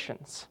the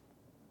nations.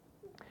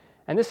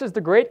 And this is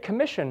the Great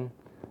Commission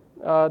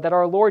that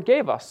our Lord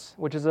gave us,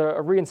 which is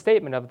a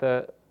reinstatement of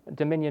the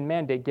dominion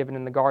mandate given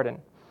in the garden.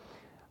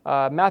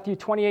 Matthew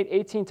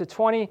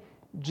 28:18-20,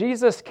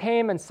 Jesus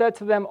came and said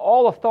to them,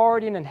 "All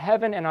authority in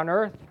heaven and on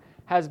earth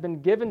has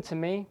been given to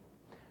me.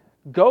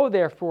 Go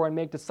therefore and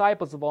make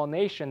disciples of all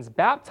nations,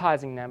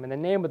 baptizing them in the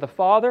name of the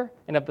Father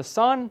and of the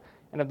Son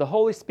and of the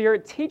Holy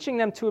Spirit, teaching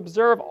them to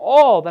observe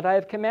all that I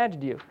have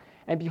commanded you.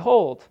 And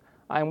behold,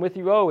 I am with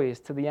you always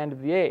to the end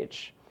of the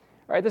age."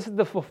 All right, this is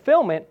the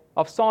fulfillment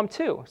of Psalm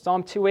 2.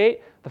 Psalm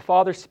 2:8, the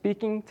Father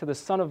speaking to the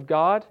Son of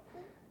God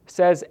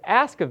says,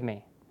 "Ask of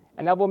me,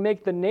 and I will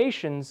make the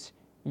nations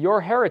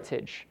your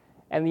heritage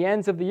and the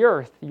ends of the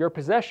earth your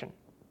possession."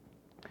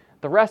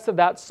 The rest of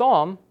that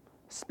psalm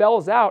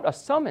spells out a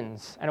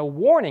summons and a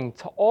warning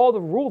to all the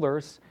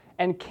rulers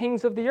and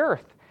kings of the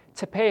earth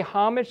to pay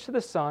homage to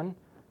the Son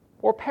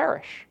or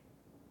perish.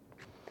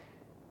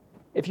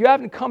 If you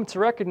haven't come to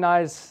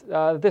recognize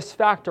this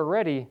fact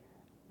already,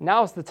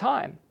 now's the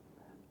time.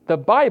 The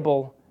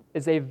Bible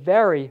is a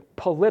very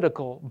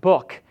political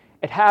book.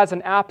 It has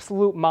an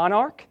absolute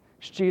monarch,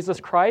 Jesus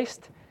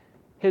Christ.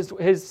 His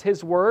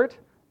word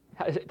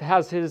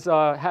has his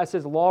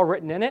law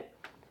written in it,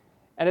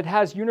 and it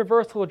has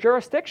universal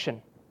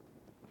jurisdiction.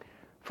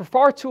 For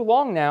far too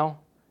long now,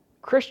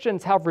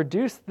 Christians have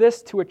reduced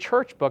this to a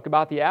church book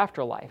about the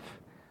afterlife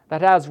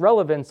that has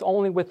relevance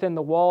only within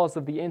the walls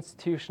of the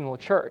institutional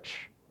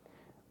church.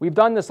 We've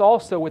done this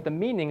also with the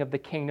meaning of the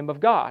kingdom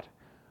of God.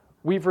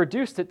 We've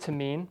reduced it to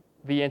mean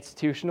the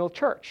institutional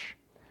church.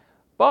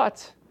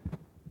 But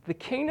the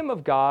kingdom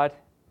of God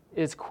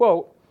is,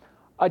 quote,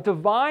 "a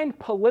divine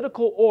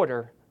political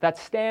order that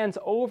stands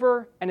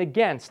over and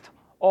against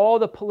all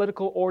the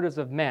political orders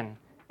of men,"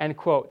 end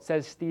quote,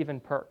 says Stephen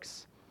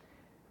Perks.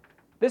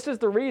 This is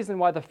the reason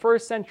why the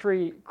first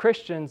century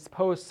Christians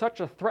posed such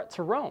a threat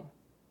to Rome,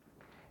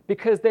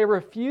 because they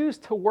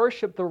refused to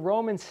worship the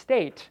Roman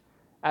state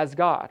as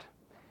God.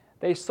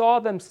 They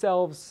saw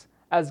themselves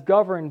as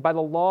governed by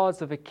the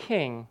laws of a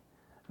king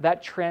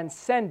that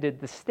transcended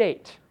the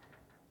state,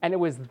 and it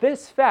was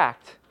this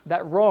fact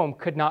that Rome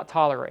could not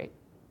tolerate.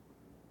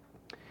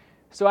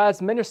 So as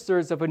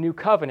ministers of a new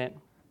covenant,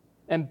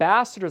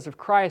 ambassadors of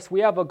Christ, we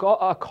have a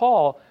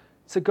call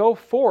to go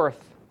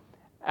forth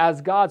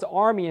as God's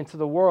army into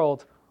the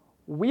world,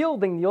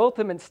 wielding the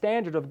ultimate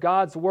standard of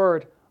God's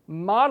word,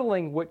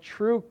 modeling what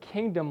true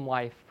kingdom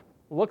life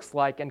looks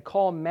like, and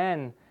call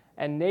men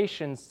and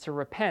nations to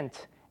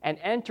repent and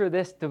enter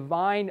this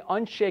divine,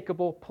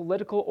 unshakable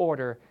political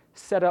order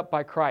set up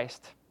by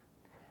Christ.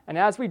 And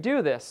as we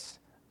do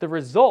this, the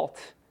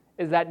result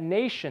is that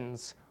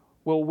nations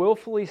will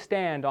willfully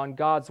stand on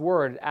God's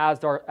word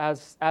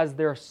as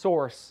their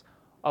source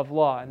of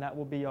law. And that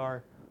will be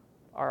our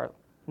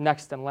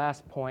next and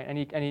last point.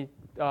 Any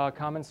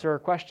comments or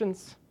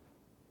questions?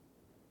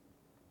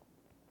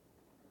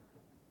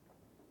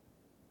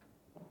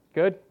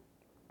 Good?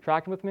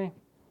 Tracking with me?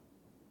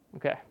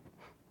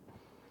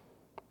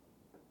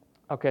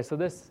 Okay, so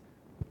this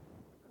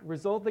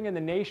resulting in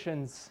the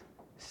nations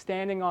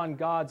standing on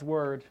God's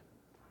word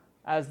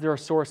as their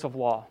source of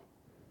law.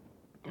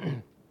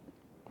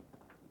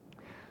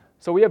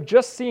 So we have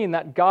just seen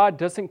that God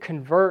doesn't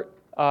convert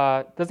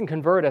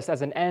us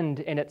as an end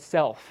in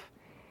itself.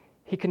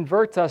 He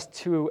converts us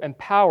to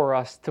empower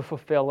us to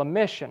fulfill a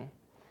mission,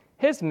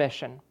 his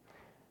mission,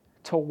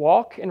 to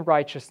walk in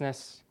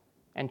righteousness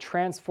and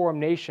transform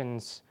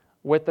nations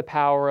with the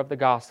power of the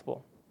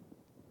gospel.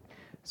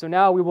 So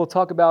now we will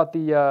talk about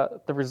the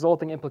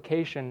resulting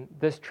implication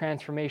this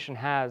transformation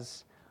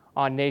has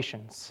on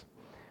nations.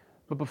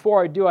 But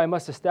before I do, I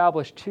must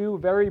establish two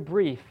very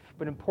brief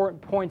but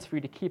important points for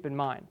you to keep in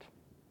mind.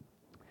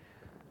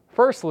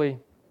 Firstly,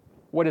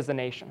 what is a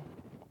nation?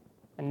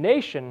 A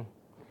nation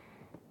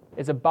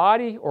is a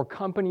body or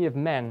company of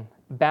men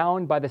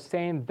bound by the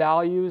same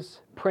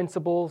values,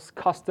 principles,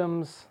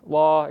 customs,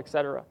 law,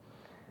 etc.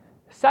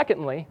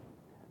 Secondly,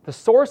 the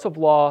source of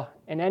law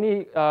in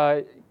any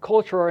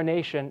culture or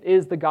nation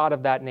is the God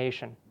of that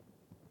nation.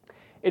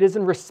 It is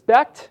in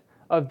respect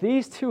of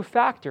these two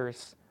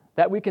factors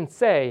that we can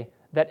say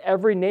that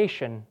every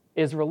nation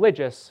is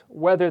religious,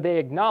 whether they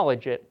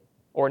acknowledge it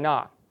or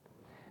not.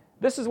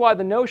 This is why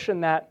the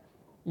notion that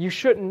you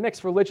shouldn't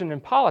mix religion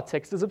and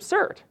politics is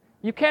absurd.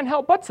 You can't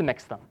help but to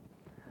mix them.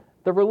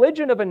 The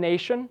religion of a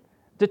nation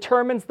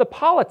determines the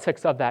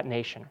politics of that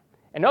nation.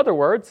 In other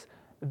words,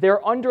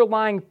 their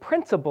underlying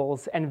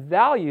principles and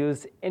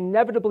values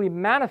inevitably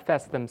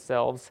manifest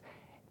themselves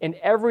in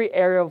every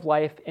area of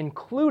life,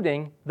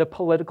 including the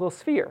political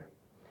sphere.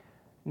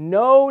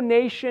 No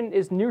nation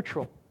is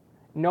neutral,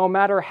 no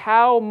matter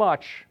how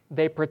much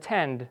they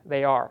pretend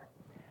they are.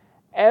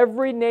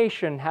 Every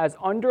nation has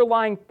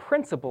underlying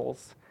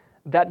principles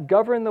that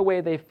govern the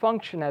way they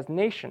function as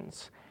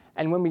nations.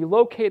 And when we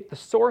locate the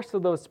source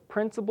of those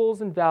principles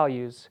and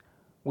values,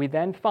 we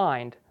then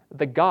find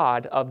the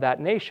God of that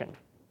nation.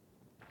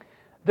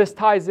 This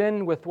ties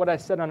in with what I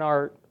said on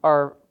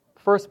our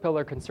first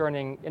pillar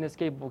concerning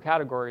inescapable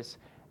categories,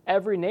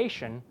 every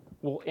nation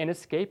will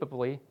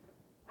inescapably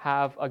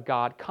have a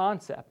God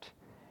concept.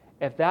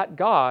 If that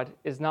God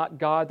is not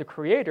God the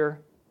Creator,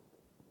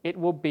 it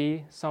will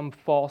be some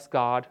false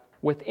God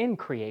within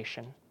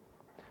creation.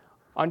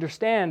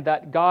 Understand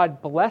that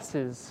God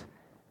blesses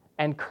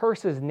and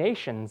curses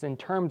nations in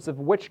terms of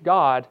which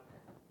God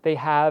they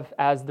have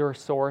as their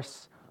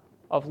source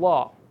of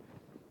law.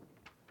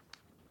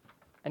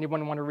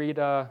 Anyone want to read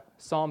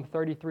Psalm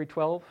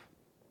 33:12?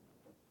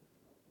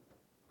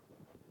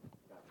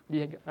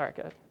 Yeah, all right,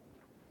 go ahead.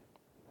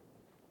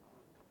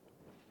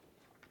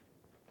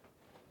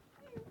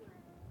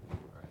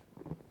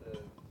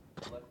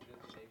 The blessed is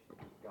the nation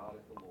whose God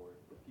is the Lord,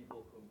 the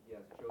people whom he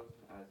has chosen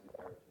as his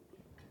heritage.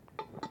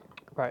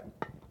 Right.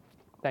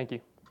 Thank you.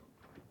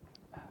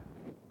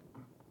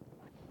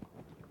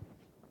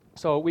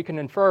 So we can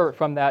infer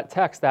from that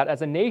text that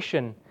as a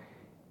nation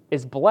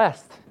is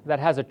blessed that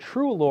has a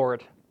true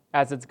Lord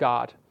as its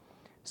God,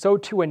 so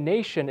too a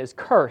nation is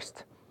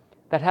cursed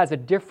that has a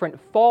different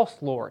false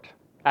Lord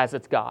as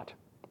its God.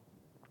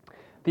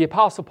 The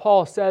Apostle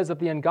Paul says of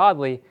the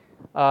ungodly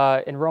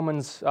in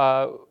Romans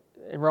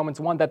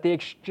 1 that they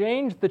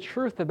exchanged the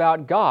truth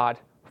about God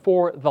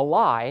for the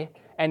lie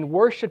and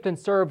worshiped and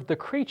served the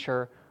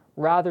creature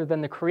rather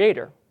than the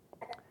Creator.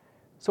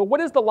 So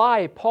what is the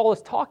lie Paul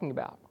is talking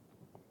about?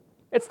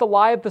 It's the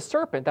lie of the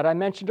serpent that I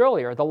mentioned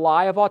earlier, the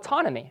lie of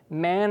autonomy,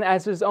 man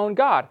as his own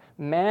God,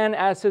 man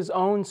as his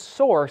own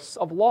source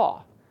of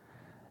law.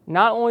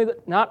 Not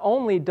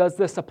only does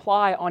this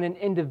apply on an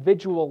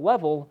individual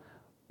level,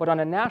 but on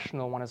a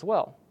national one as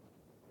well.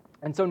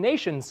 And so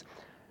nations,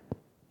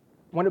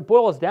 when it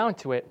boils down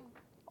to it,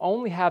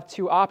 only have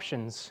two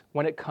options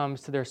when it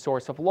comes to their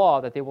source of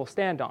law that they will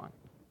stand on.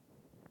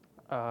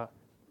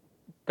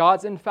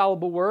 God's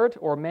infallible word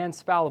or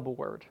man's fallible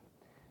word.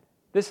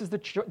 This is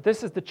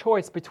the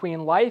choice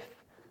between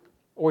life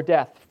or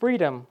death,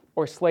 freedom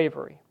or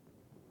slavery.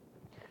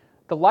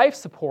 The life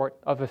support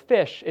of a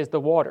fish is the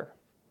water.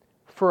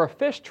 For a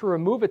fish to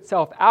remove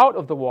itself out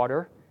of the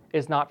water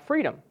is not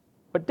freedom,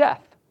 but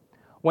death.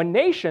 When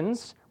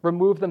nations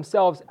remove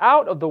themselves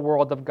out of the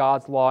world of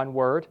God's law and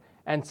word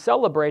and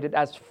celebrate it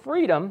as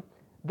freedom,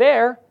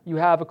 there you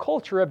have a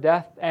culture of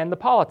death and the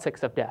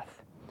politics of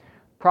death.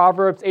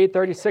 Proverbs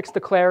 8:36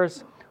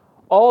 declares,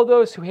 "All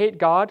those who hate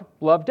God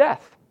love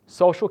death.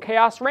 Social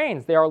chaos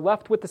reigns. They are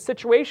left with the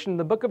situation in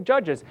the book of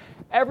Judges.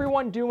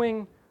 Everyone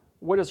doing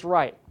what is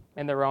right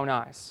in their own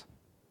eyes."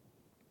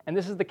 And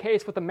this is the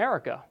case with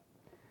America,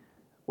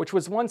 which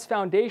was once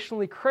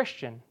foundationally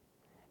Christian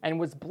and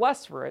was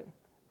blessed for it,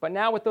 but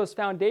now with those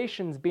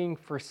foundations being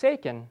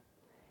forsaken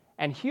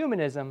and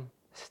humanism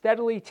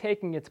steadily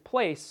taking its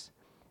place,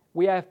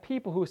 we have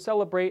people who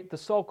celebrate the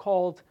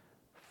so-called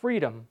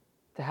freedom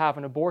to have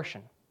an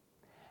abortion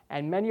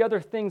and many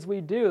other things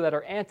we do that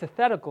are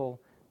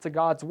antithetical to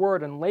God's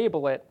word and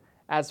label it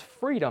as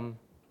freedom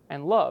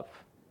and love.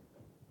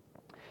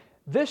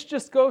 This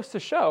just goes to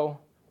show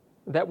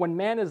that when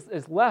man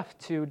is left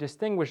to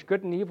distinguish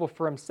good and evil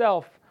for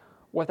himself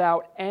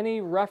without any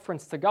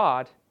reference to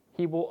God,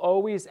 he will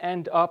always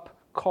end up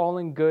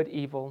calling good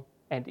evil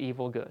and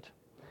evil good.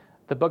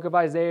 The book of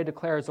Isaiah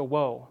declares a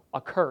woe, a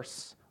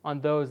curse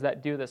on those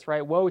that do this,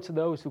 right? Woe to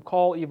those who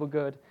call evil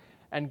good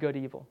and good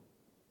evil.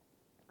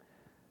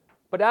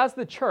 But as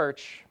the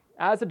church,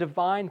 as a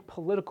divine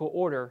political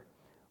order,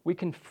 we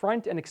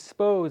confront and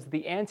expose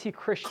the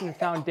anti-Christian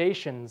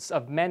foundations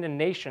of men and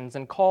nations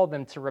and call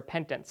them to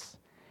repentance,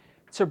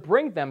 to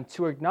bring them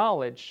to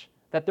acknowledge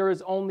that there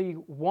is only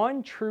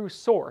one true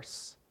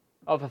source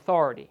of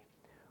authority.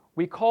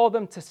 We call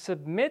them to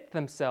submit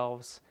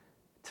themselves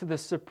to the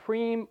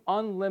supreme,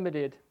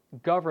 unlimited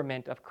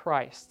government of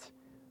Christ,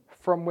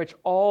 from which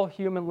all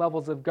human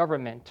levels of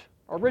government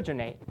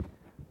originate.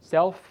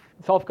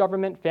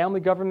 Self-government, family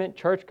government,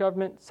 church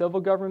government, civil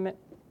government.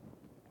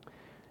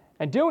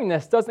 And doing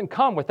this doesn't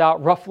come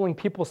without ruffling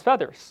people's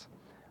feathers.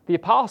 The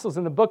apostles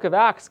in the book of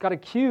Acts got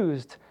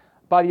accused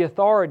by the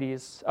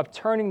authorities of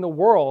turning the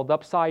world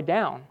upside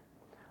down.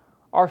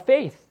 Our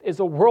faith is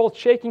a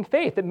world-shaking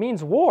faith. It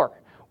means war.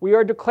 We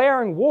are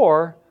declaring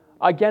war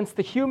against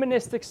the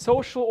humanistic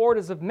social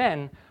orders of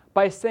men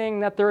by saying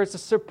that there is a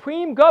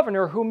supreme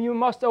governor whom you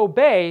must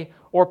obey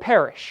or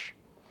perish.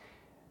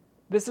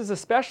 This is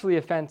especially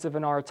offensive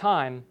in our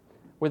time,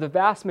 where the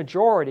vast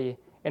majority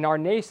in our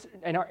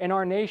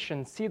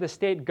nation see the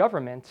state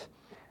government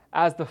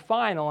as the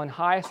final and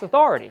highest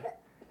authority,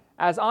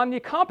 as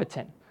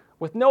omnicompetent,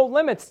 with no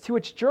limits to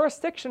its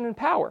jurisdiction and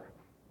power.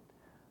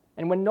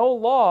 And when no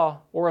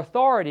law or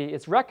authority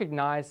is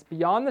recognized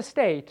beyond the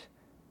state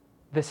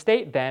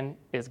then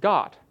is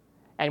God.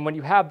 And when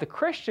you have the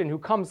Christian who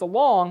comes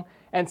along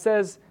and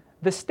says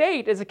the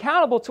state is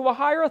accountable to a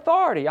higher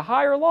authority, a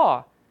higher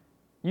law,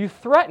 you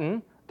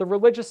threaten the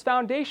religious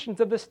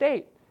foundations of the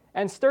state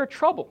and stir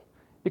trouble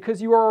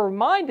because you are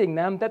reminding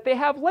them that they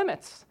have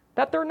limits,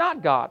 that they're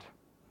not God.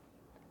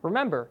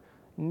 Remember,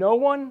 no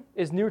one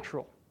is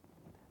neutral.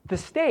 The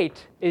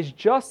state is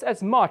just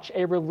as much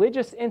a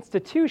religious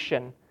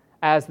institution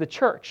as the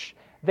church.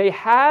 They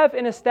have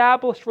an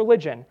established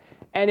religion,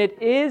 and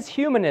it is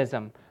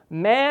humanism,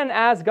 man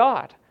as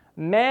God,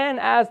 man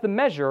as the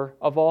measure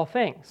of all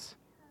things.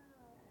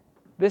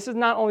 This is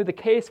not only the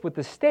case with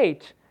the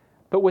state,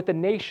 but with the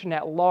nation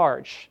at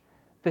large.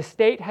 The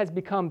state has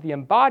become the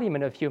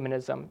embodiment of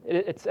humanism.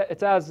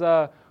 It's as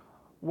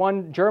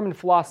one German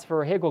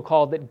philosopher, Hegel,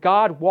 called it,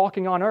 God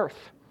walking on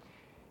earth.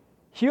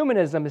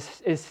 Humanism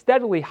is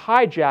steadily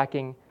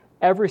hijacking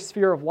every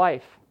sphere of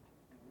life.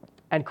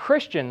 And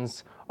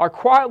Christians are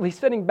quietly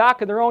sitting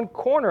back in their own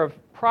corner of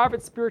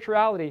private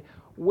spirituality,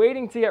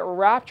 waiting to get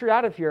raptured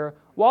out of here,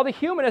 while the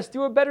humanists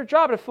do a better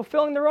job at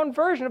fulfilling their own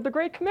version of the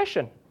Great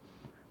Commission.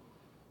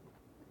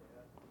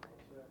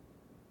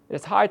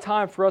 It's high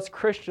time for us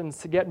Christians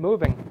to get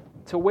moving,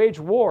 to wage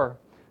war,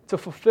 to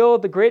fulfill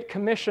the Great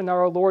Commission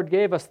our Lord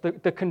gave us,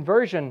 the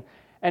conversion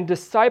and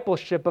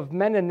discipleship of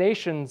men and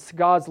nations,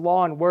 God's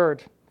law and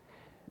word.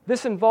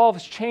 This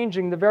involves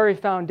changing the very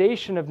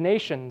foundation of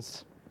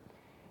nations.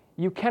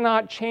 You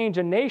cannot change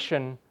a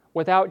nation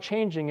without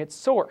changing its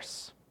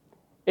source,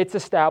 its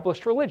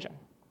established religion.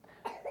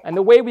 And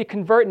the way we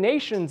convert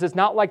nations is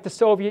not like the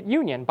Soviet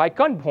Union, by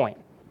gunpoint.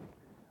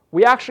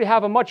 We actually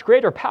have a much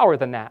greater power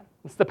than that.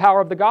 It's the power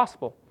of the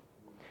gospel.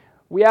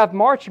 We have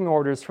marching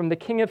orders from the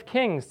King of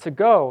Kings to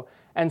go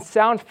and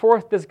sound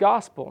forth this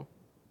gospel.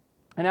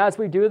 And as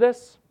we do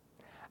this,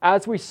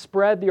 as we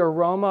spread the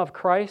aroma of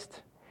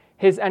Christ,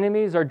 his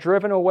enemies are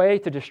driven away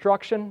to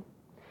destruction,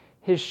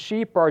 his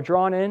sheep are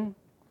drawn in,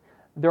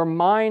 their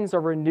minds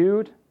are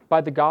renewed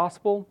by the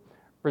gospel,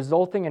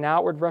 resulting in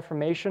outward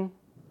reformation.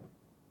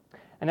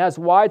 And as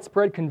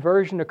widespread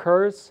conversion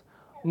occurs,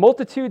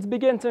 multitudes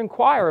begin to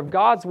inquire of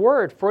God's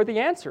word for the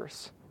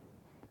answers.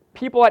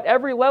 People at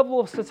every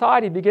level of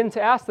society begin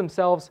to ask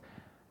themselves,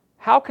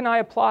 how can I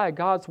apply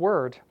God's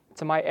word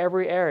to my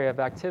every area of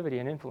activity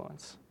and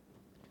influence?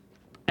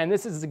 And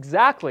this is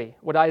exactly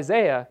what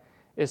Isaiah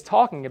is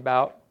talking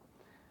about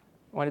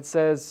when it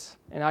says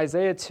in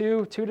Isaiah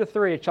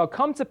 2:2-3, it shall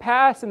come to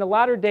pass in the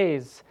latter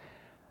days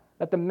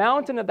that the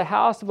mountain of the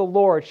house of the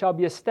Lord shall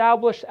be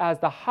established as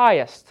the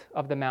highest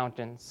of the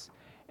mountains,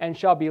 and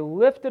shall be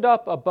lifted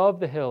up above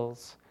the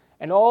hills,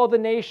 and all the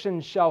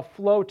nations shall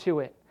flow to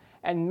it.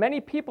 And many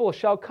people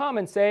shall come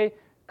and say,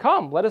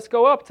 come, let us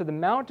go up to the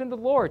mountain of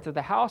the Lord, to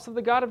the house of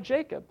the God of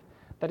Jacob,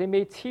 that he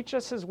may teach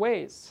us his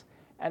ways,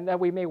 and that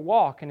we may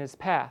walk in his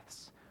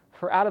paths.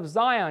 For out of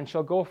Zion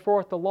shall go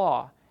forth the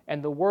law,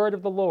 and the word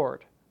of the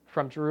Lord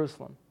from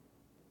Jerusalem.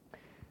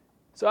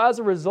 So as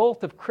a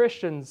result of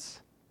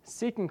Christians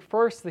seeking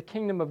first the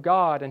kingdom of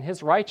God and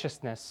his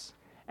righteousness,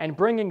 and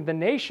bringing the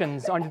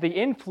nations under the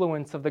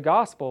influence of the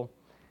gospel,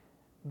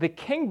 the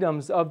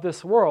kingdoms of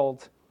this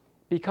world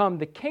become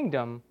the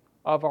kingdom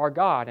of our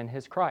God and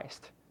his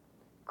Christ.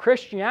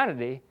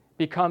 Christianity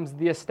becomes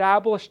the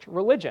established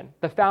religion,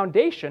 the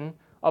foundation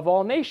of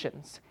all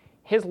nations.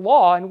 His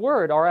law and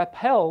word are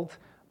upheld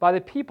by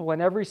the people in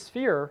every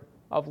sphere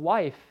of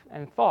life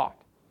and thought.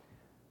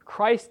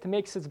 Christ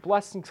makes his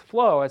blessings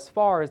flow as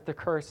far as the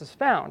curse is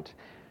found.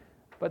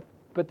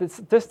 But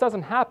this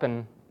doesn't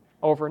happen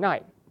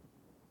overnight.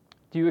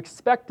 Do you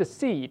expect a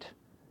seed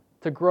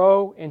to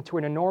grow into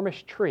an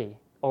enormous tree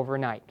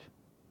overnight?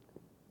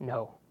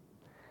 No.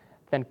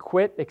 Then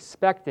quit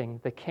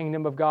expecting the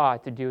kingdom of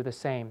God to do the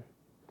same.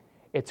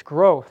 Its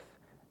growth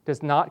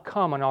does not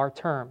come on our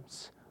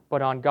terms,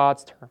 but on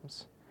God's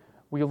terms.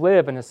 We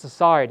live in a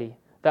society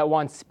that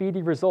wants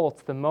speedy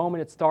results the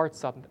moment it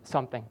starts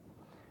something.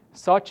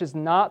 Such is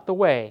not the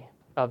way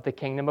of the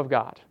kingdom of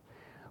God.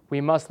 We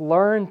must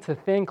learn to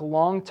think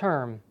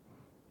long-term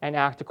and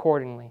act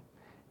accordingly,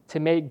 to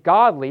make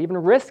godly, even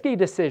risky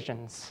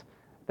decisions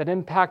that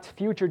impact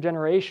future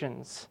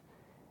generations.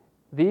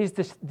 These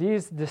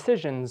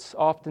decisions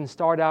often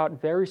start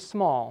out very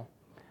small,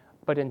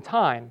 but in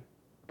time,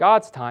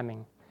 God's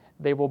timing,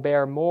 they will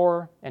bear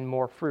more and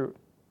more fruit.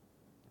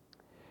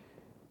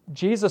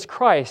 Jesus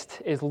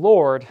Christ is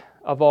Lord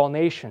of all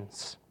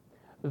nations,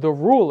 the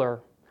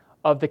ruler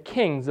of the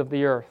kings of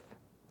the earth.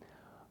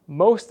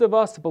 Most of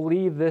us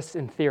believe this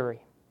in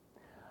theory,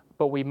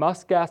 but we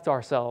must ask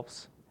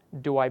ourselves,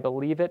 do I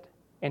believe it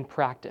in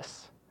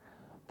practice?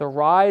 The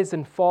rise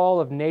and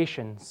fall of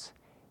nations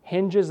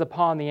hinges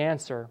upon the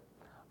answer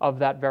of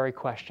that very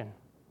question.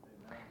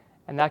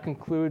 And that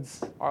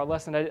concludes our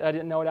lesson. I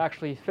didn't know it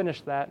actually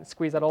finished that and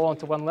squeezed that all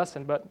into one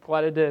lesson, but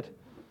glad it did.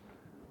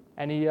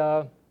 Any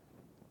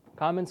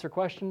comments or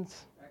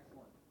questions?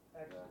 Excellent.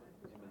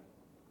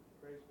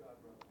 Praise God,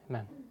 brother.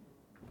 Amen.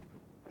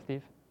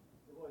 Steve?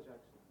 It was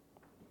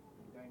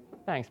excellent. Thank you.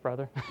 Thanks,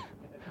 brother.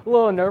 A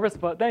little nervous,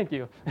 but thank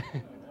you. I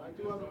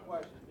do have a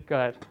question. Go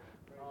ahead.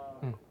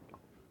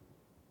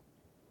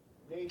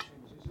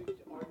 Nations,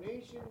 are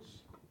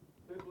nations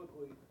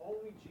biblically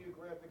only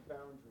geographic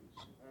boundaries?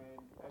 And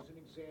as an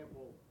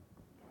example,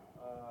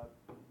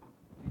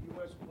 the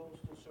U.S.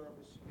 Postal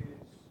Service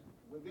is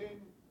within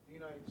the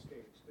United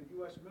States. The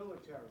U.S.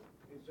 military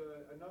is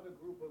another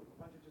group of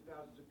hundreds of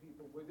thousands of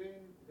people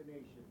within the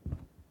nation.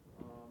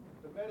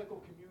 The medical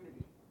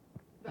community,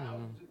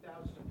 thousands and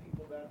thousands of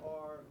people that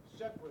are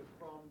separate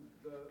from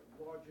the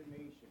larger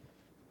nation.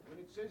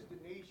 says the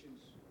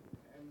nations,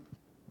 and,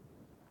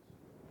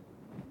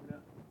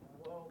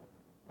 well,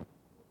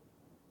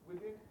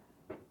 within,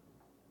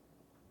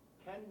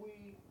 can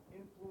we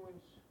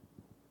influence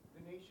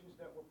the nations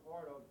that we're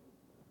part of?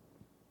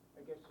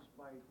 I guess is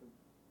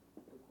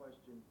the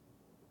question.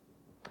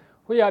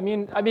 Well, yeah, I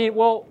mean,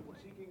 well,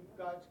 Seeking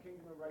God's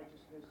kingdom and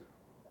righteousness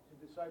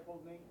to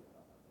disciple a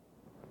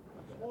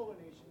smaller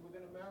nation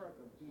within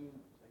America being.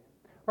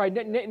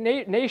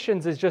 right,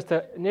 nations is just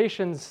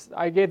nations,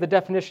 I gave the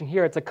definition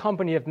here, it's a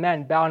company of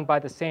men bound by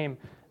the same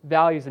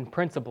values and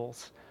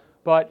principles.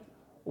 But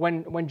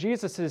when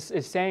Jesus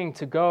is saying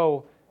to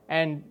go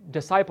and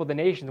disciple the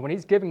nations, when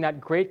he's giving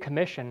that great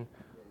commission,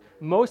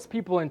 most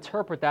people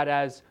interpret that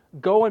as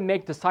go and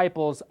make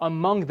disciples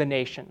among the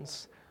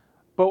nations.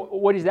 But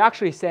what he's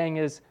actually saying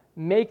is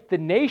make the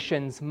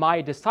nations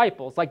my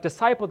disciples, like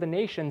disciple the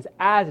nations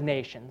as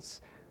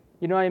nations.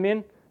 You know what I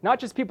mean? Not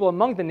just people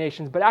among the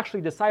nations, but actually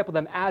disciple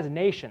them as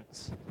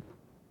nations.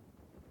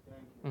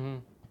 Mm-hmm.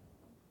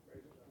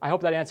 I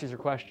hope that answers your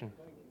question.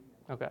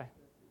 Okay.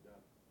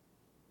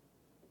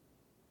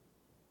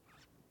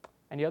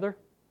 Any other?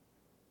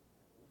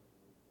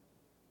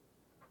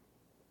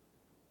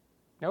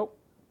 Nope.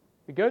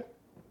 We good?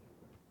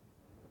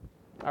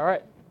 All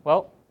right.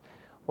 Well,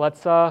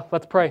 let's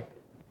pray.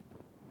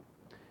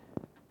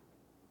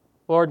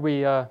 Lord,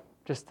 we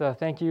just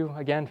thank you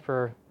again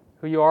for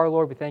who you are,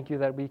 Lord. We thank you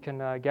that we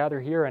can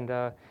gather here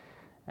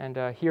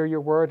and hear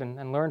your word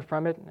and learn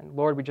from it. And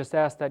Lord, we just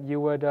ask that you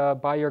would,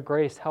 by your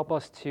grace, help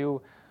us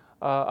to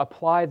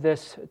apply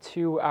this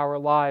to our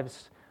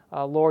lives,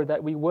 Lord,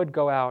 that we would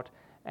go out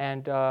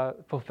and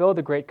fulfill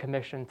the Great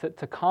Commission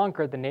to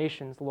conquer the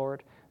nations,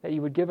 Lord, that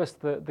you would give us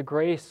the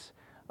grace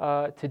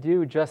to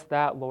do just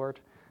that, Lord.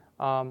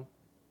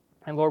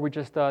 And Lord, we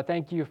just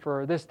thank you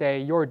for this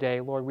day, your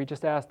day, Lord. We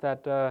just ask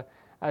that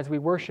as we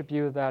worship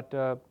you, that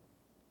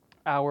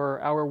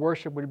our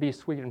worship would be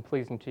sweet and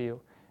pleasing to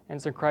you. And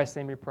it's in Christ's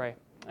name we pray.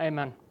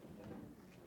 Amen.